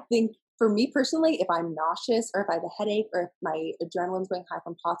I think, for me personally, if I'm nauseous or if I have a headache or if my adrenaline's going high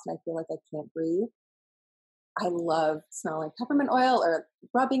from POTS and I feel like I can't breathe, I love smelling peppermint oil or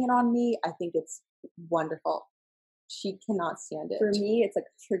rubbing it on me. I think it's wonderful. She cannot stand it. For me, it's like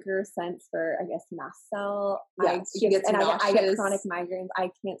a trigger sense for, I guess, mast cell. Yeah, I get chronic migraines.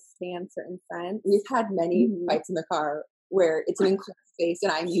 I can't stand certain scents. We've had many fights in the car where it's an incredible face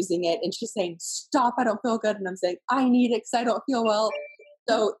and I'm using it and she's saying, stop, I don't feel good. And I'm saying, I need it because I don't feel well.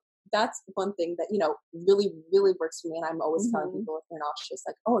 So that's one thing that, you know, really, really works for me. And I'm always telling people, if they're nauseous,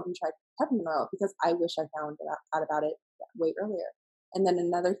 like, oh, have you tried peppermint oil? Because I wish I found out about it way earlier. And then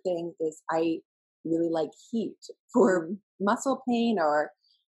another thing is I really like heat for muscle pain, or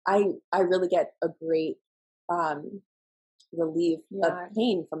I really get a great relieve of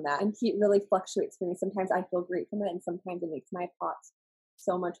pain from that. And heat really fluctuates for me. Sometimes I feel great from it, and sometimes it makes my POTS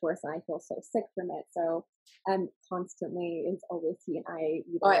so much worse, and I feel so sick from it. So constantly it's always heat. And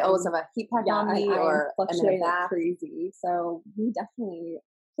I always have a heat pack on me, or fluctuate like crazy. So we definitely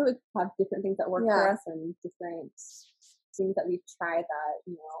have different things that work for us, and different things that we've tried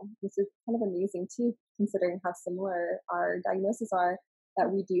that, this is kind of amazing too, considering how similar our diagnoses are,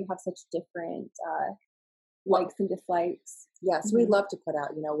 that we do have such different likes and dislikes. Yes, we love to put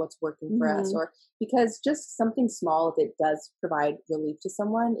out, what's working for us, or because just something small, if it does provide relief to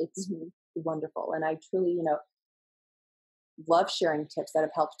someone, it's wonderful. And I truly, love sharing tips that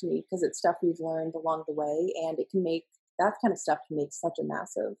have helped me, because it's stuff we've learned along the way, and it can make that kind of stuff can make such a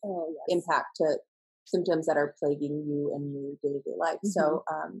massive impact to symptoms that are plaguing you in your day-to-day life. So,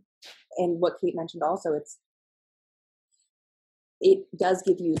 and what Kate mentioned also, it does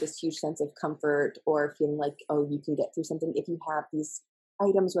give you this huge sense of comfort, or feeling like, oh, you can get through something if you have these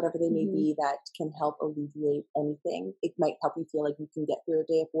items, whatever they may be, that can help alleviate anything. It might help you feel like you can get through a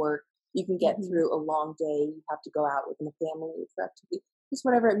day of work, you can get through a long day, you have to go out within a family for activity, just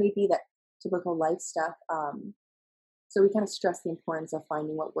whatever it may be, that typical life stuff. So we kind of stress the importance of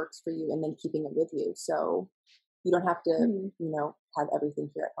finding what works for you and then keeping it with you. So you don't have to, have everything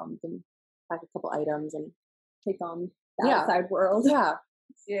here at home. You can pack a couple items and take on the outside world. Yeah.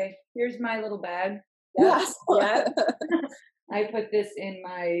 Yeah. Here's my little bag. Yes. Yeah. I put this in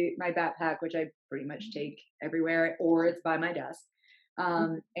my backpack, which I pretty much take everywhere, or it's by my desk.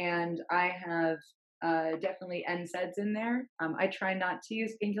 And I have definitely NSAIDs in there. I try not to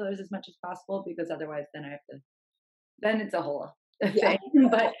use painkillers as much as possible, because otherwise then it's a whole thing.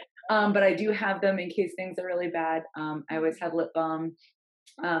 But I do have them in case things are really bad. I always have lip balm.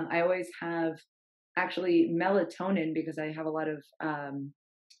 I always have actually melatonin, because I have a lot of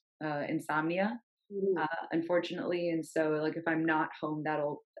insomnia, unfortunately. And so, like, if I'm not home,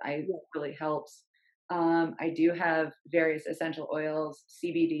 really helps. I do have various essential oils,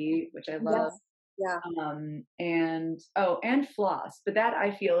 CBD, which I love. Yeah. And floss. But that,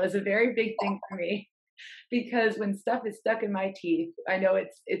 I feel, is a very big thing for me, because when stuff is stuck in my teeth, I know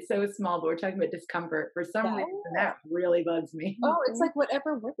it's so small, but we're talking about discomfort. For some reason, that really bugs me. Oh, it's like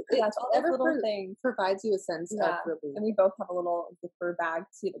whatever works. It's whatever little thing provides you a sense of relief. And we both have a little zipper bag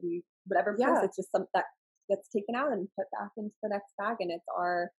too, that whatever goes, it's just something that gets taken out and put back into the next bag, and it's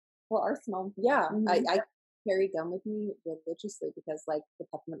our arsenal. Yeah, I carry gum with me religiously, because, like, the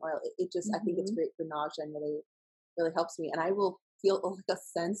peppermint oil, it just I think it's great for nausea, and really, really helps me. And I will feel like a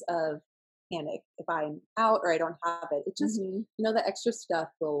sense of panic if I'm out or I don't have it. It just, the extra stuff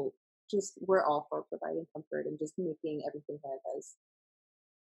we're all for providing comfort and just making everything kind of as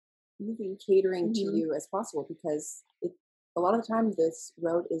easy, catering to you as possible, because a lot of the time this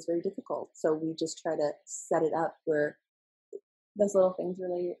road is very difficult. So we just try to set it up where those little things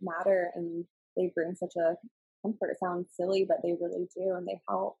really matter, and they bring such a comfort. It sounds silly, but they really do, and they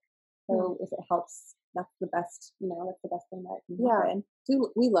help. So if it helps, that's the best, that's the best thing that can happen.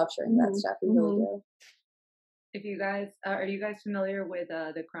 We love sharing that stuff. We really do. If you guys, are you guys familiar with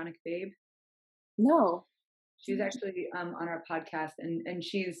the Chronic Babe? No. She's actually on our podcast, and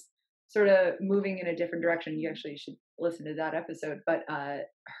she's sort of moving in a different direction. You actually should listen to that episode. But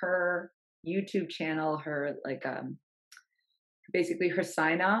her YouTube channel, her basically her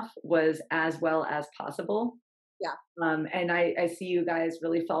sign off was as well as possible. Yeah. And I see you guys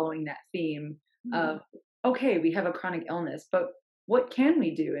really following that theme of, okay, we have a chronic illness, but what can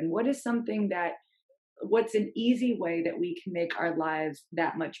we do? And what's an easy way that we can make our lives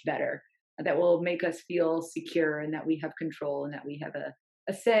that much better, that will make us feel secure, and that we have control, and that we have a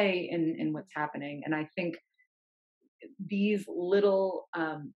say in what's happening. And I think these little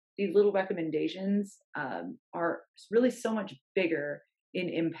recommendations are really so much bigger in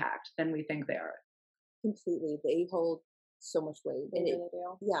impact than we think they are. Completely. They hold so much weight. They really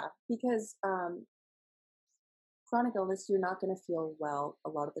do. Yeah, because chronic illness, you're not going to feel well a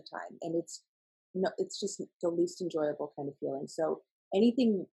lot of the time, and it's just the least enjoyable kind of feeling. So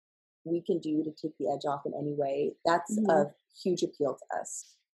anything we can do to take the edge off in any way, that's of huge appeal to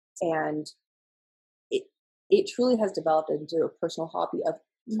us. And it truly has developed into a personal hobby of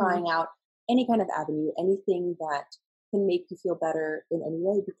trying out any kind of avenue, anything that can make you feel better in any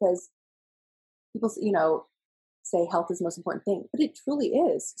way, because people, say health is the most important thing, but it truly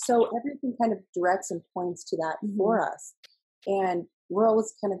is. So everything kind of directs and points to that for us. And we're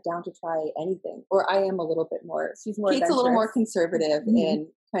always kind of down to try anything. Or I am a little bit more, Kate's adventurous. A little more conservative in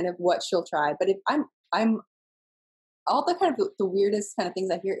kind of what she'll try. But if I'm all the kind of the weirdest kind of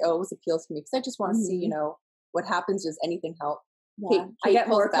things I hear always appeals to me, because I just want to see, what happens. Does anything help? Yeah. Kate I get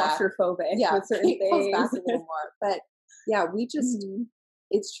more claustrophobic with certain things. Pulls back a little more. But Yeah, we just,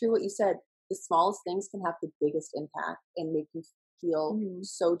 it's true what you said. The smallest things can have the biggest impact and make you feel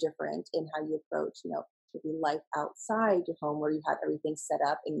so different in how you approach, maybe life outside your home where you have everything set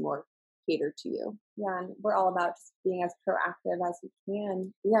up and more catered to you. Yeah, and we're all about just being as proactive as we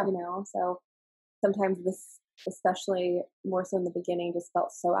can. Yeah, so sometimes this, especially more so in the beginning, just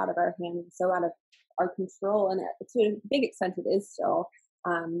felt so out of our hands, so out of our control, and to a big extent it is still.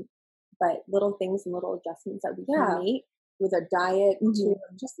 But little things and little adjustments that we can make with our diet too,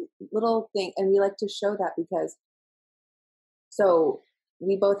 just little thing. And we like to show that because, so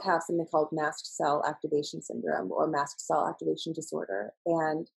we both have something called mast cell activation syndrome or mast cell activation disorder.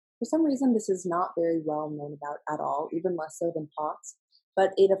 And for some reason, this is not very well known about at all, even less so than POTS.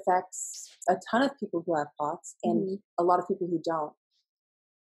 But it affects a ton of people who have POTS and a lot of people who don't.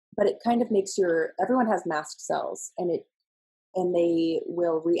 But it kind of makes everyone has mast cells, and they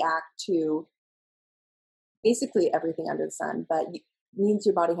will react to basically everything under the sun, but means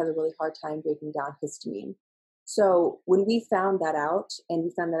your body has a really hard time breaking down histamine. So when we found that out, and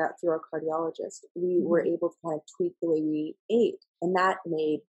we found that out through our cardiologist, we were able to kind of tweak the way we ate, and that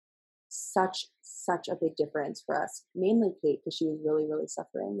made such a big difference for us. Mainly Kate, because she was really, really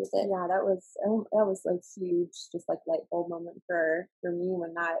suffering with it. Yeah, that was a huge, just like light bulb moment for me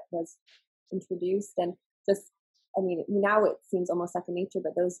when that was introduced, and just, I mean, now it seems almost second nature,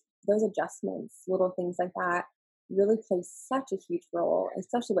 but those adjustments, little things like that, really play such a huge role,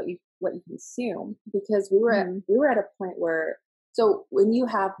 especially what you consume. Because we were at a point where, so when you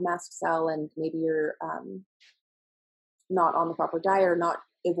have mast cell and maybe you're not on the proper diet or not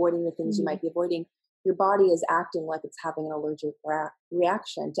avoiding the things you might be avoiding, your body is acting like it's having an allergic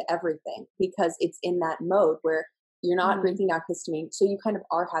reaction to everything because it's in that mode where you're not breaking down histamine. So you kind of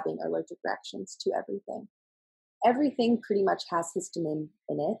are having allergic reactions to everything. Everything pretty much has histamine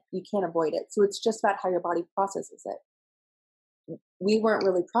in it. You can't avoid it. So it's just about how your body processes it. We weren't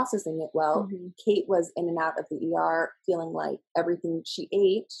really processing it well. Kate was in and out of the ER feeling like everything she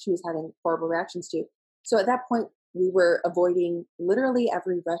ate, she was having horrible reactions to. So at that point, we were avoiding literally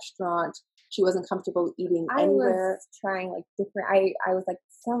every restaurant. She wasn't comfortable eating anywhere. I was trying like different, I was like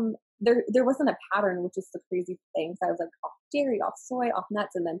there wasn't a pattern, which is the crazy thing. So I was like off dairy, off soy, off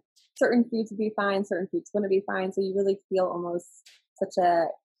nuts, and then certain foods would be fine, certain foods wouldn't be fine. So you really feel almost such a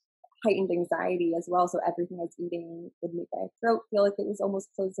heightened anxiety as well. So everything I was eating would make my throat feel like it was almost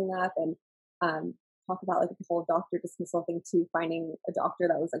closing up. And talk about like the whole doctor dismissal thing too. Finding a doctor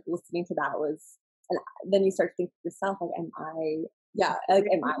that was like listening to that was, and then you start to think to yourself, like, am I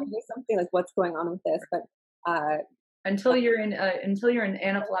doing something? Like, what's going on with this? But until you're in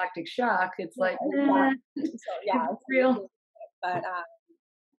anaphylactic shock, it's like, nah, so, yeah, it's real. But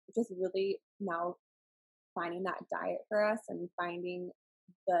just really now finding that diet for us and finding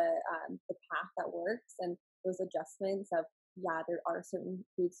the path that works and those adjustments of, there are certain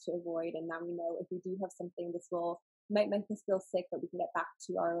foods to avoid, and now we know if we do have something, this might make us feel sick, but we can get back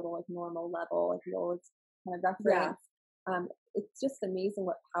to our little like normal level, like the old kind of reference. It's just amazing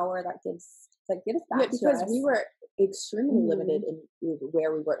what power that gives back because to us. We were extremely limited in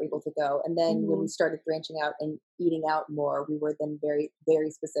where we were able to go, and then when we started branching out and eating out more, we were then very,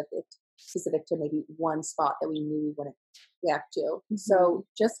 very specific to maybe one spot that we knew we wouldn't react to. So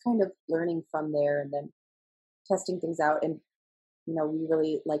just kind of learning from there and then testing things out, and we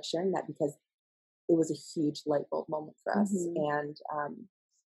really like sharing that because it was a huge light bulb moment for us. And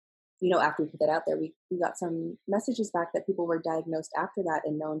after we put that out there, we got some messages back that people were diagnosed after that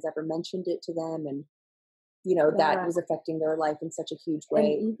and no one's ever mentioned it to them, and that was affecting their life in such a huge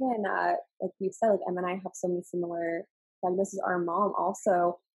way. And even like you said, like Em and I have so many similar diagnoses. Our mom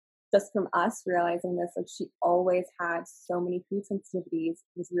also, just from us realizing this, like she always had so many food sensitivities,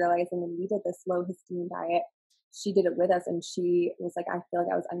 was realizing when we did this low histamine diet, she did it with us, and she was like, I feel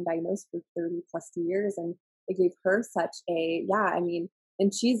like I was undiagnosed for 30 plus years, and it gave her such a,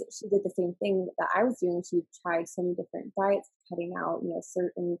 and she did the same thing that I was doing. She tried so many different diets, cutting out,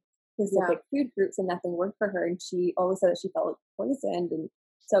 certain specific food groups, and nothing worked for her. And she always said that she felt like poisoned and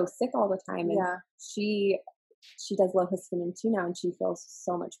so sick all the time. And she does low histamine too now, and she feels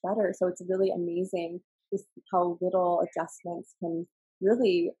so much better. So it's really amazing just how little adjustments can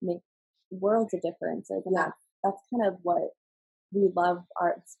really make worlds of differences. And that's kind of what we love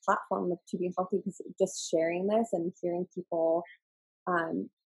our platform of To Be Healthy, because just sharing this and hearing people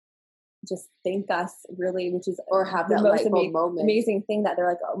just thank us, really, which is or have that light bulb moment. Amazing thing that they're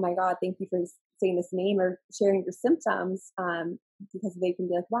like, oh my God, thank you for saying this name or sharing your symptoms, because they can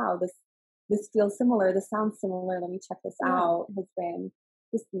be like, wow, this feels similar, this sounds similar, let me check this out, has been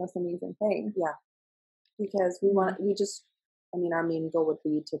just the most amazing thing. Because our main goal would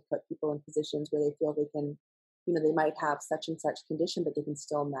be to put people in positions where they feel they can they might have such and such condition, but they can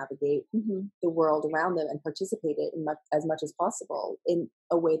still navigate the world around them and participate in as much as possible in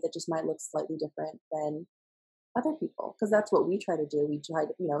a way that just might look slightly different than other people. Because that's what we try to do. We try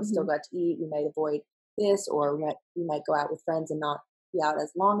to, still go out to eat. We might avoid this, or we might go out with friends and not be out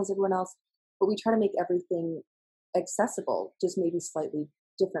as long as everyone else. But we try to make everything accessible, just maybe slightly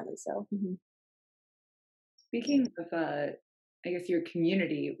differently so. Speaking of, I guess, your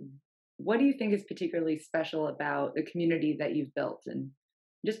community, what do you think is particularly special about the community that you've built, and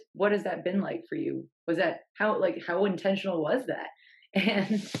just what has that been like for you? Was that how intentional was that?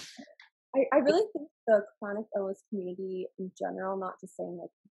 And I really think the chronic illness community in general, not just saying like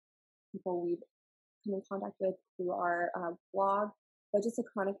people we've come in contact with through our blog, but just the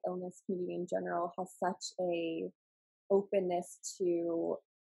chronic illness community in general has such a openness to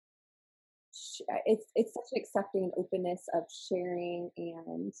it's such an accepting openness of sharing.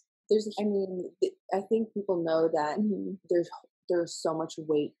 And I think people know that there's so much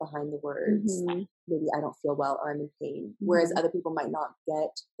weight behind the words. Maybe I don't feel well or I'm in pain, whereas other people might not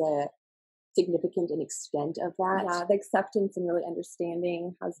get the significant and extent of that. Yeah, the acceptance and really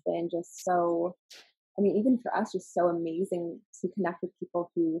understanding has been just so, even for us, just so amazing to connect with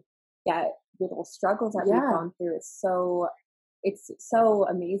people who get little struggles that we've gone through. It's so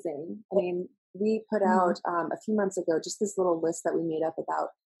amazing. We put out a few months ago just this little list that we made up about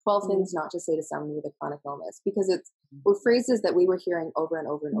 12 things not to say to someone with a chronic illness, because were phrases that we were hearing over and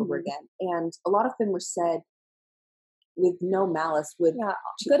over and over again. And a lot of them were said with no malice, with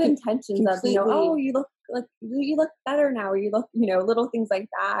good intentions of, you look better now, or you look, little things like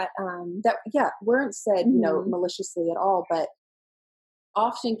that. That weren't said, maliciously at all, but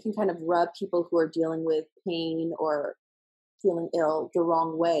often can kind of rub people who are dealing with pain or feeling ill the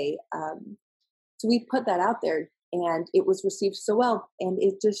wrong way. So we put that out there, and it was received so well. And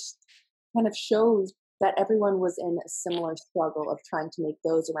it just kind of shows that everyone was in a similar struggle of trying to make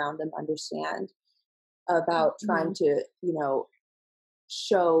those around them understand about trying to,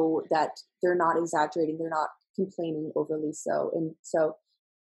 show that they're not exaggerating, they're not complaining overly so. And so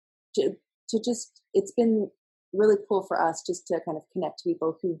it's been really cool for us just to kind of connect to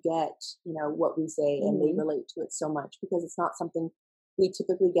people who get, what we say and they relate to it so much, because it's not something we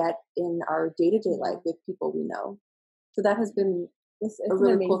typically get in our day-to-day life with people we know. So that has been a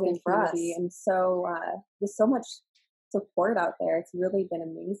really cool thing for us. And so there's so much support out there. It's really been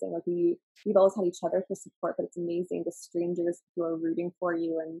amazing. Like we've always had each other for support, but it's amazing the strangers who are rooting for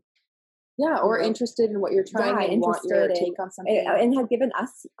you and or interested in what you're trying and want your take on something, and have given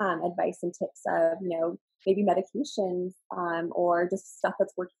us advice and tips of maybe medications or just stuff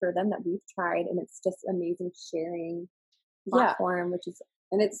that's worked for them that we've tried. And it's just amazing sharing platform, which is,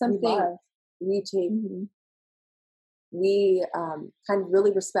 and it's something we take. We kind of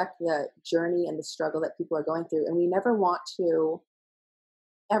really respect the journey and the struggle that people are going through, and we never want to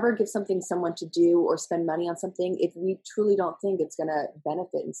ever give someone to do or spend money on something if we truly don't think it's going to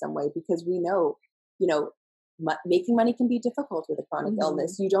benefit in some way, because we know, making money can be difficult with a chronic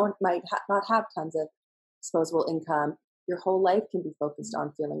illness. You might not have tons of disposable income. Your whole life can be focused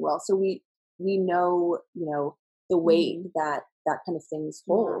on feeling well. So we know, the weight that kind of things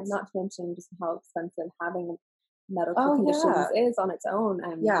holds. Not to mention just how expensive having medical conditions is on its own.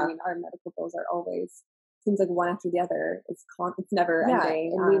 Our medical bills are always, seems like one after the other. It's never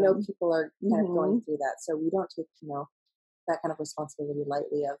ending. And we know people are kind of going through that. So we don't take, that kind of responsibility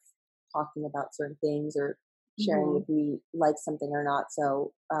lightly of talking about certain things or sharing if we like something or not.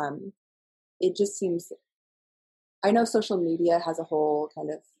 So it just seems, I know social media has a whole kind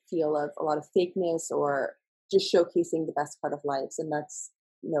of feel of a lot of fakeness or just showcasing the best part of lives. And that's,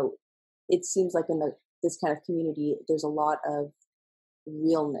 it seems like in this kind of community, there's a lot of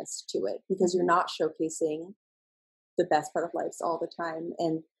realness to it, because you're not showcasing the best part of life all the time.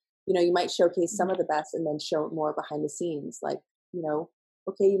 And, you might showcase some of the best and then show more behind the scenes. Like,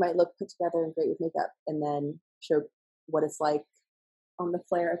 okay, you might look put together and great with makeup, and then show what it's like on the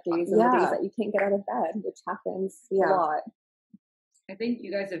flare up days and the days that you can't get out of bed, which happens a lot. I think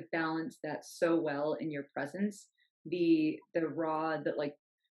you guys have balanced that so well in your presence. The raw,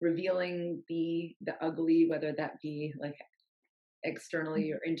 revealing the ugly, whether that be like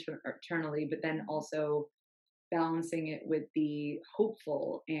externally or internally, but then also balancing it with the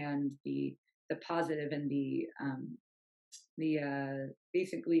hopeful and the positive and the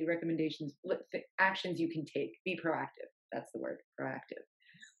basically recommendations, actions you can take. Be proactive. That's the word, proactive.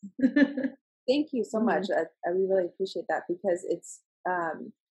 Thank you so much. I really appreciate that, because it's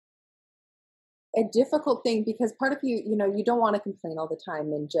a difficult thing, because part of you don't want to complain all the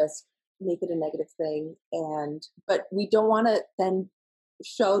time and just make it a negative thing. But we don't want to then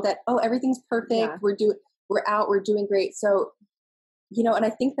show that, everything's perfect. We're we're out, we're doing great. So, and I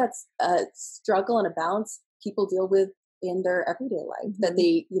think that's a struggle and a balance people deal with in their everyday life, that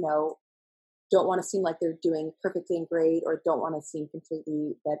they, don't want to seem like they're doing perfectly and great, or don't want to seem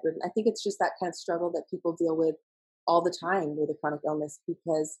completely bedridden. I think it's just that kind of struggle that people deal with all the time with a chronic illness,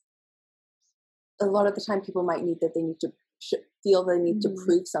 because a lot of the time people might need that they need to feel they need to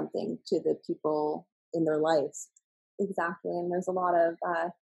prove something to the people in their lives. Exactly. And there's a lot of,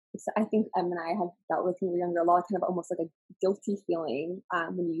 I think Em and I have dealt with when we were younger, a lot of kind of almost like a guilty feeling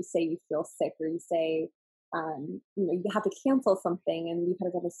when you say you feel sick, or you say, you have to cancel something, and you've got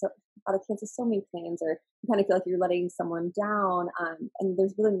to cancel so many plans, or you kind of feel like you're letting someone down. And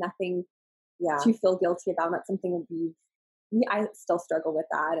there's really nothing to feel guilty about. Not something that I still struggle with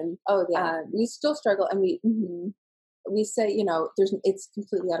that. And we still struggle, and we say, it's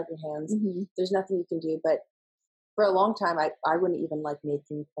completely out of your hands. There's nothing you can do. But for a long time, I wouldn't even like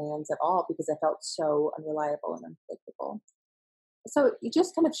making plans at all, because I felt so unreliable and unpredictable. So you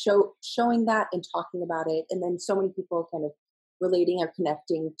just kind of showing that and talking about it, and then so many people kind of relating or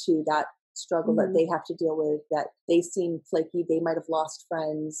connecting to that struggle that they have to deal with, that they seem flaky, they might have lost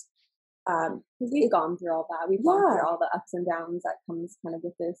friends. We've gone through all that. We've gone through all the ups and downs that comes kind of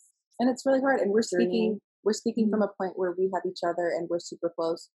with this. And it's really hard. And we're speaking from a point where we have each other and we're super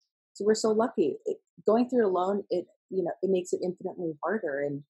close. So we're so lucky. Going through it alone, it makes it infinitely harder,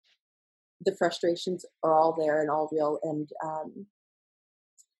 and the frustrations are all there and all real. And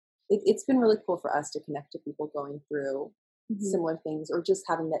it's been really cool for us to connect to people going through similar things, or just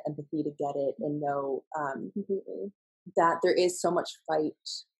having that empathy to get it and know that there is so much fight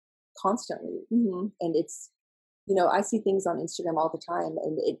constantly. And it's, I see things on Instagram all the time,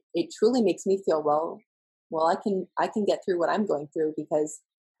 and it truly makes me feel, well, I can get through what I'm going through, because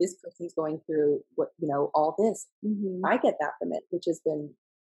this person's going through all this. I get that from it, which has been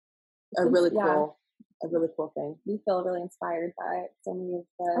a really cool thing. We feel really inspired by so many of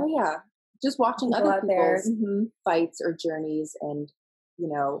the just watching other people's fights or journeys, and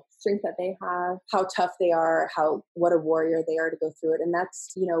strength that they have, how tough they are, what a warrior they are to go through it. And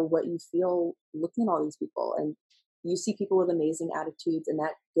that's what you feel looking at all these people, and you see people with amazing attitudes, and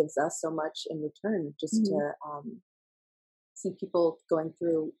that gives us so much in return, just to see people going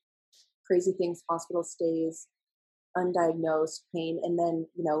through crazy things, hospital stays, undiagnosed pain, and then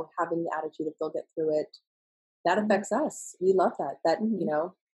having the attitude that they'll get through it. That affects us. We love that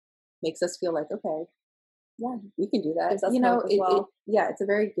makes us feel like, okay, we can do that. It's a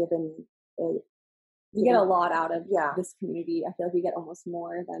very given. We get a lot out of this community. I feel like we get almost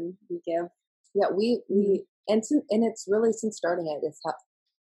more than we give. And it's really, since starting it, it's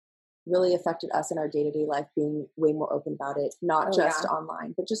really affected us in our day-to-day life, being way more open about it, not just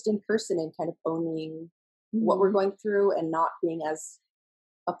online, but just in person, and kind of owning what we're going through, and not being as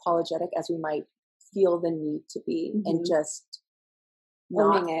apologetic as we might feel the need to be, and just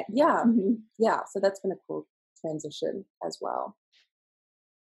owning it. So that's been a cool transition as well.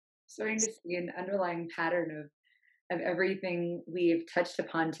 Starting to see an underlying pattern of everything we've touched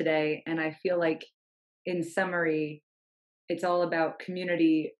upon today, and I feel like, in summary, it's all about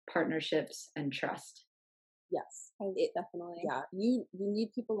community, partnerships, and trust. Yes, definitely. Yeah, you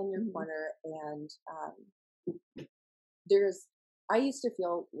need people in your corner, and I used to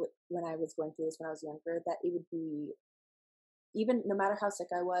feel when I was going through this when I was younger, that it would be, even no matter how sick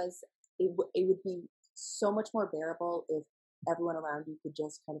I was, it would be so much more bearable if everyone around you could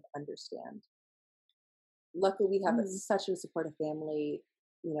just kind of understand. Luckily, we have such a supportive family.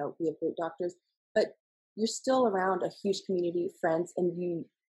 We have great doctors, but you're still around a huge community of friends, and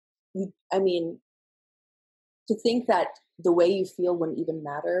to think that the way you feel wouldn't even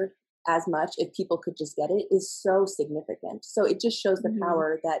matter as much if people could just get it is so significant. So it just shows the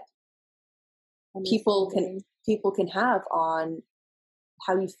power that people can have on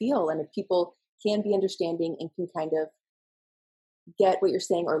how you feel, and if people can be understanding and can kind of get what you're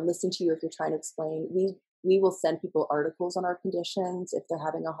saying, or listen to you if you're trying to explain. We will send people articles on our conditions if they're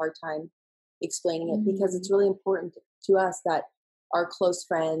having a hard time explaining it, because it's really important to us that our close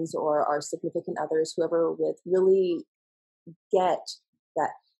friends or our significant others, whoever we're with, really get that.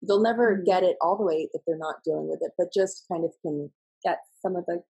 They'll never get it all the way if they're not dealing with it, but just kind of can get some of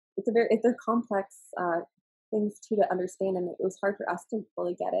the. It's a complex things too to understand, and it was hard for us to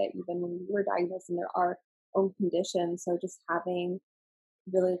fully get it even when we were diagnosed, and there are own conditions. So just having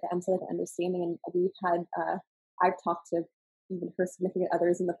really the understanding, and we've had I've talked to even her significant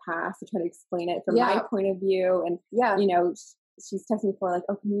others in the past to try to explain it from my point of view, and she's texting me for like,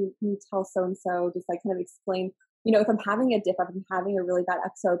 oh, can you tell so and so, just like kind of explain, if I'm having a dip, if I'm having a really bad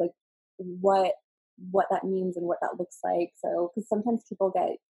episode, like what that means and what that looks like. So because sometimes people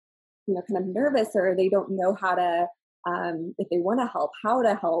get kind of nervous, or they don't know how to, if they want to help, how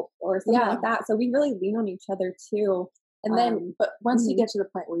to help, or something like that. So we really lean on each other too. And then, but once you get to the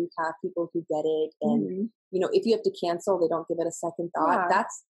point where you have people who get it, and if you have to cancel, they don't give it a second thought.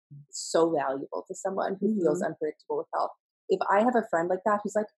 That's so valuable to someone who feels unpredictable with health. If I have a friend like that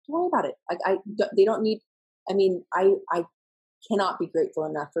who's like, don't worry about it. They don't need. I mean, I cannot be grateful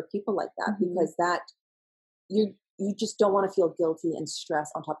enough for people like that, because that you just don't want to feel guilty and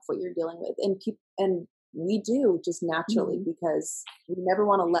stress on top of what you're dealing with, and we do just naturally, because we never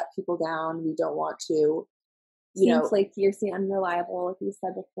want to let people down. We don't want to. Seems like fiercely unreliable, like you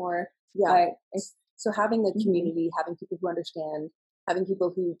said before. Yeah. So having a community, having people who understand, having people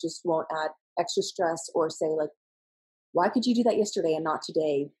who just won't add extra stress or say like, why could you do that yesterday and not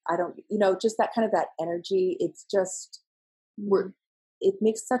today? I don't, just that kind of that energy. It's just, it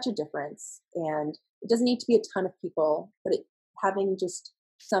makes such a difference. And it doesn't need to be a ton of people, but having just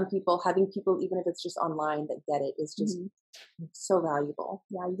some people, having people, even if it's just online, that get it is just so valuable.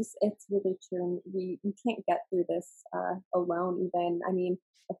 Yeah, it's really true. We can't get through this alone. Even, I mean,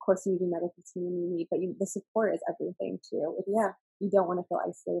 of course you need a medical team, but the support is everything too. You don't want to feel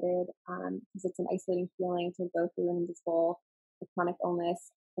isolated, because it's an isolating feeling to go through an invisible chronic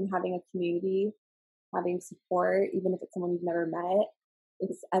illness. And having a community, having support, even if it's someone you've never met,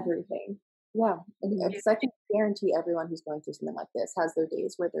 it's everything. Yeah, because I can guarantee everyone who's going through something like this has their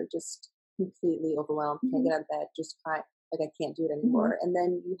days where they're just completely overwhelmed, can't get out of bed, just cry, like I can't do it anymore. And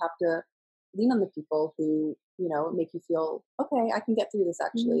then you have to lean on the people who, make you feel, okay, I can get through this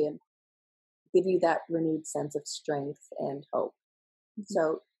actually, and give you that renewed sense of strength and hope.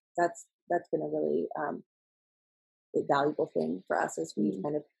 So that's been a really valuable thing for us, as we've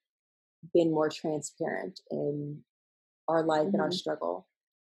kind of been more transparent in our life and our struggle.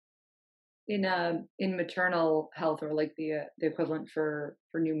 In maternal health, or like the equivalent for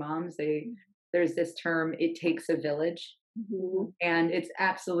new moms, there's this term, it takes a village. And it's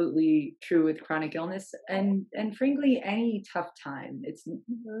absolutely true with chronic illness, and frankly any tough time. It's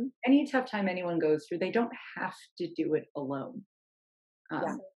any tough time anyone goes through, they don't have to do it alone.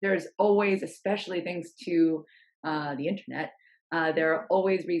 There's always, especially thanks to the internet, there are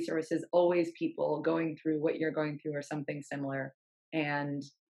always resources, always people going through what you're going through or something similar. And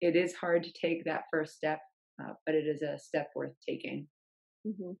it is hard to take that first step, but it is a step worth taking.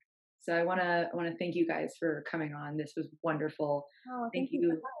 So I want to thank you guys for coming on. This was wonderful. Thank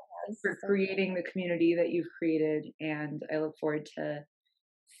you for creating the community that you've created, and I look forward to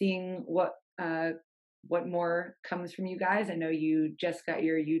seeing what more comes from you guys. I know you just got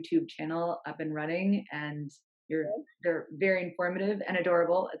your YouTube channel up and running, and they're very informative and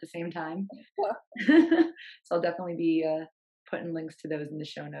adorable at the same time. So I'll definitely be putting links to those in the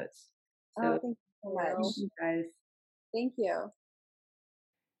show notes. So thank you so much, guys. Thank you.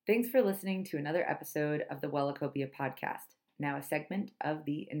 Thanks for listening to another episode of the Wellacopia podcast, now a segment of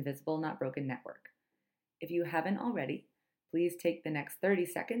the Invisible Not Broken Network. If you haven't already, please take the next 30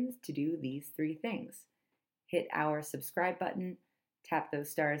 seconds to do these 3 things. Hit our subscribe button, tap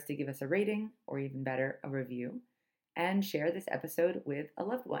those stars to give us a rating, or even better, a review, and share this episode with a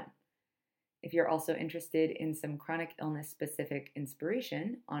loved one. If you're also interested in some chronic illness-specific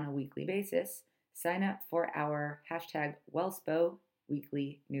inspiration on a weekly basis, sign up for our #WellSpo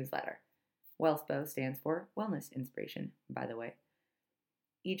weekly newsletter. WellSpo stands for Wellness Inspiration, by the way.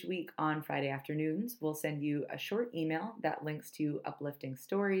 Each week on Friday afternoons, we'll send you a short email that links to uplifting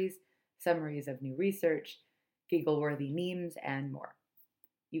stories, summaries of new research, giggle-worthy memes, and more.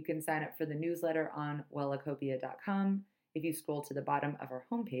 You can sign up for the newsletter on wellacopia.com if you scroll to the bottom of our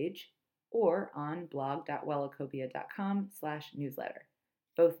homepage, or on blog.wellacopia.com/newsletter.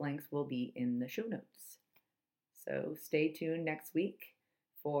 Both links will be in the show notes. So stay tuned next week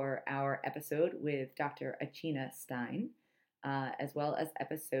for our episode with Dr. Achina Stein, as well as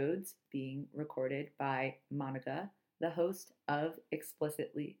episodes being recorded by Monica, the host of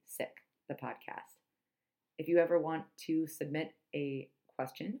Explicitly Sick, the podcast. If you ever want to submit a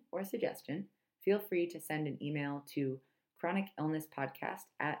question or suggestion, feel free to send an email to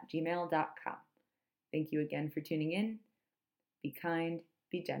chronicillnesspodcast@gmail.com. Thank you again for tuning in. Be kind,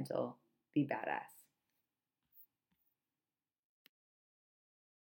 be gentle, be badass.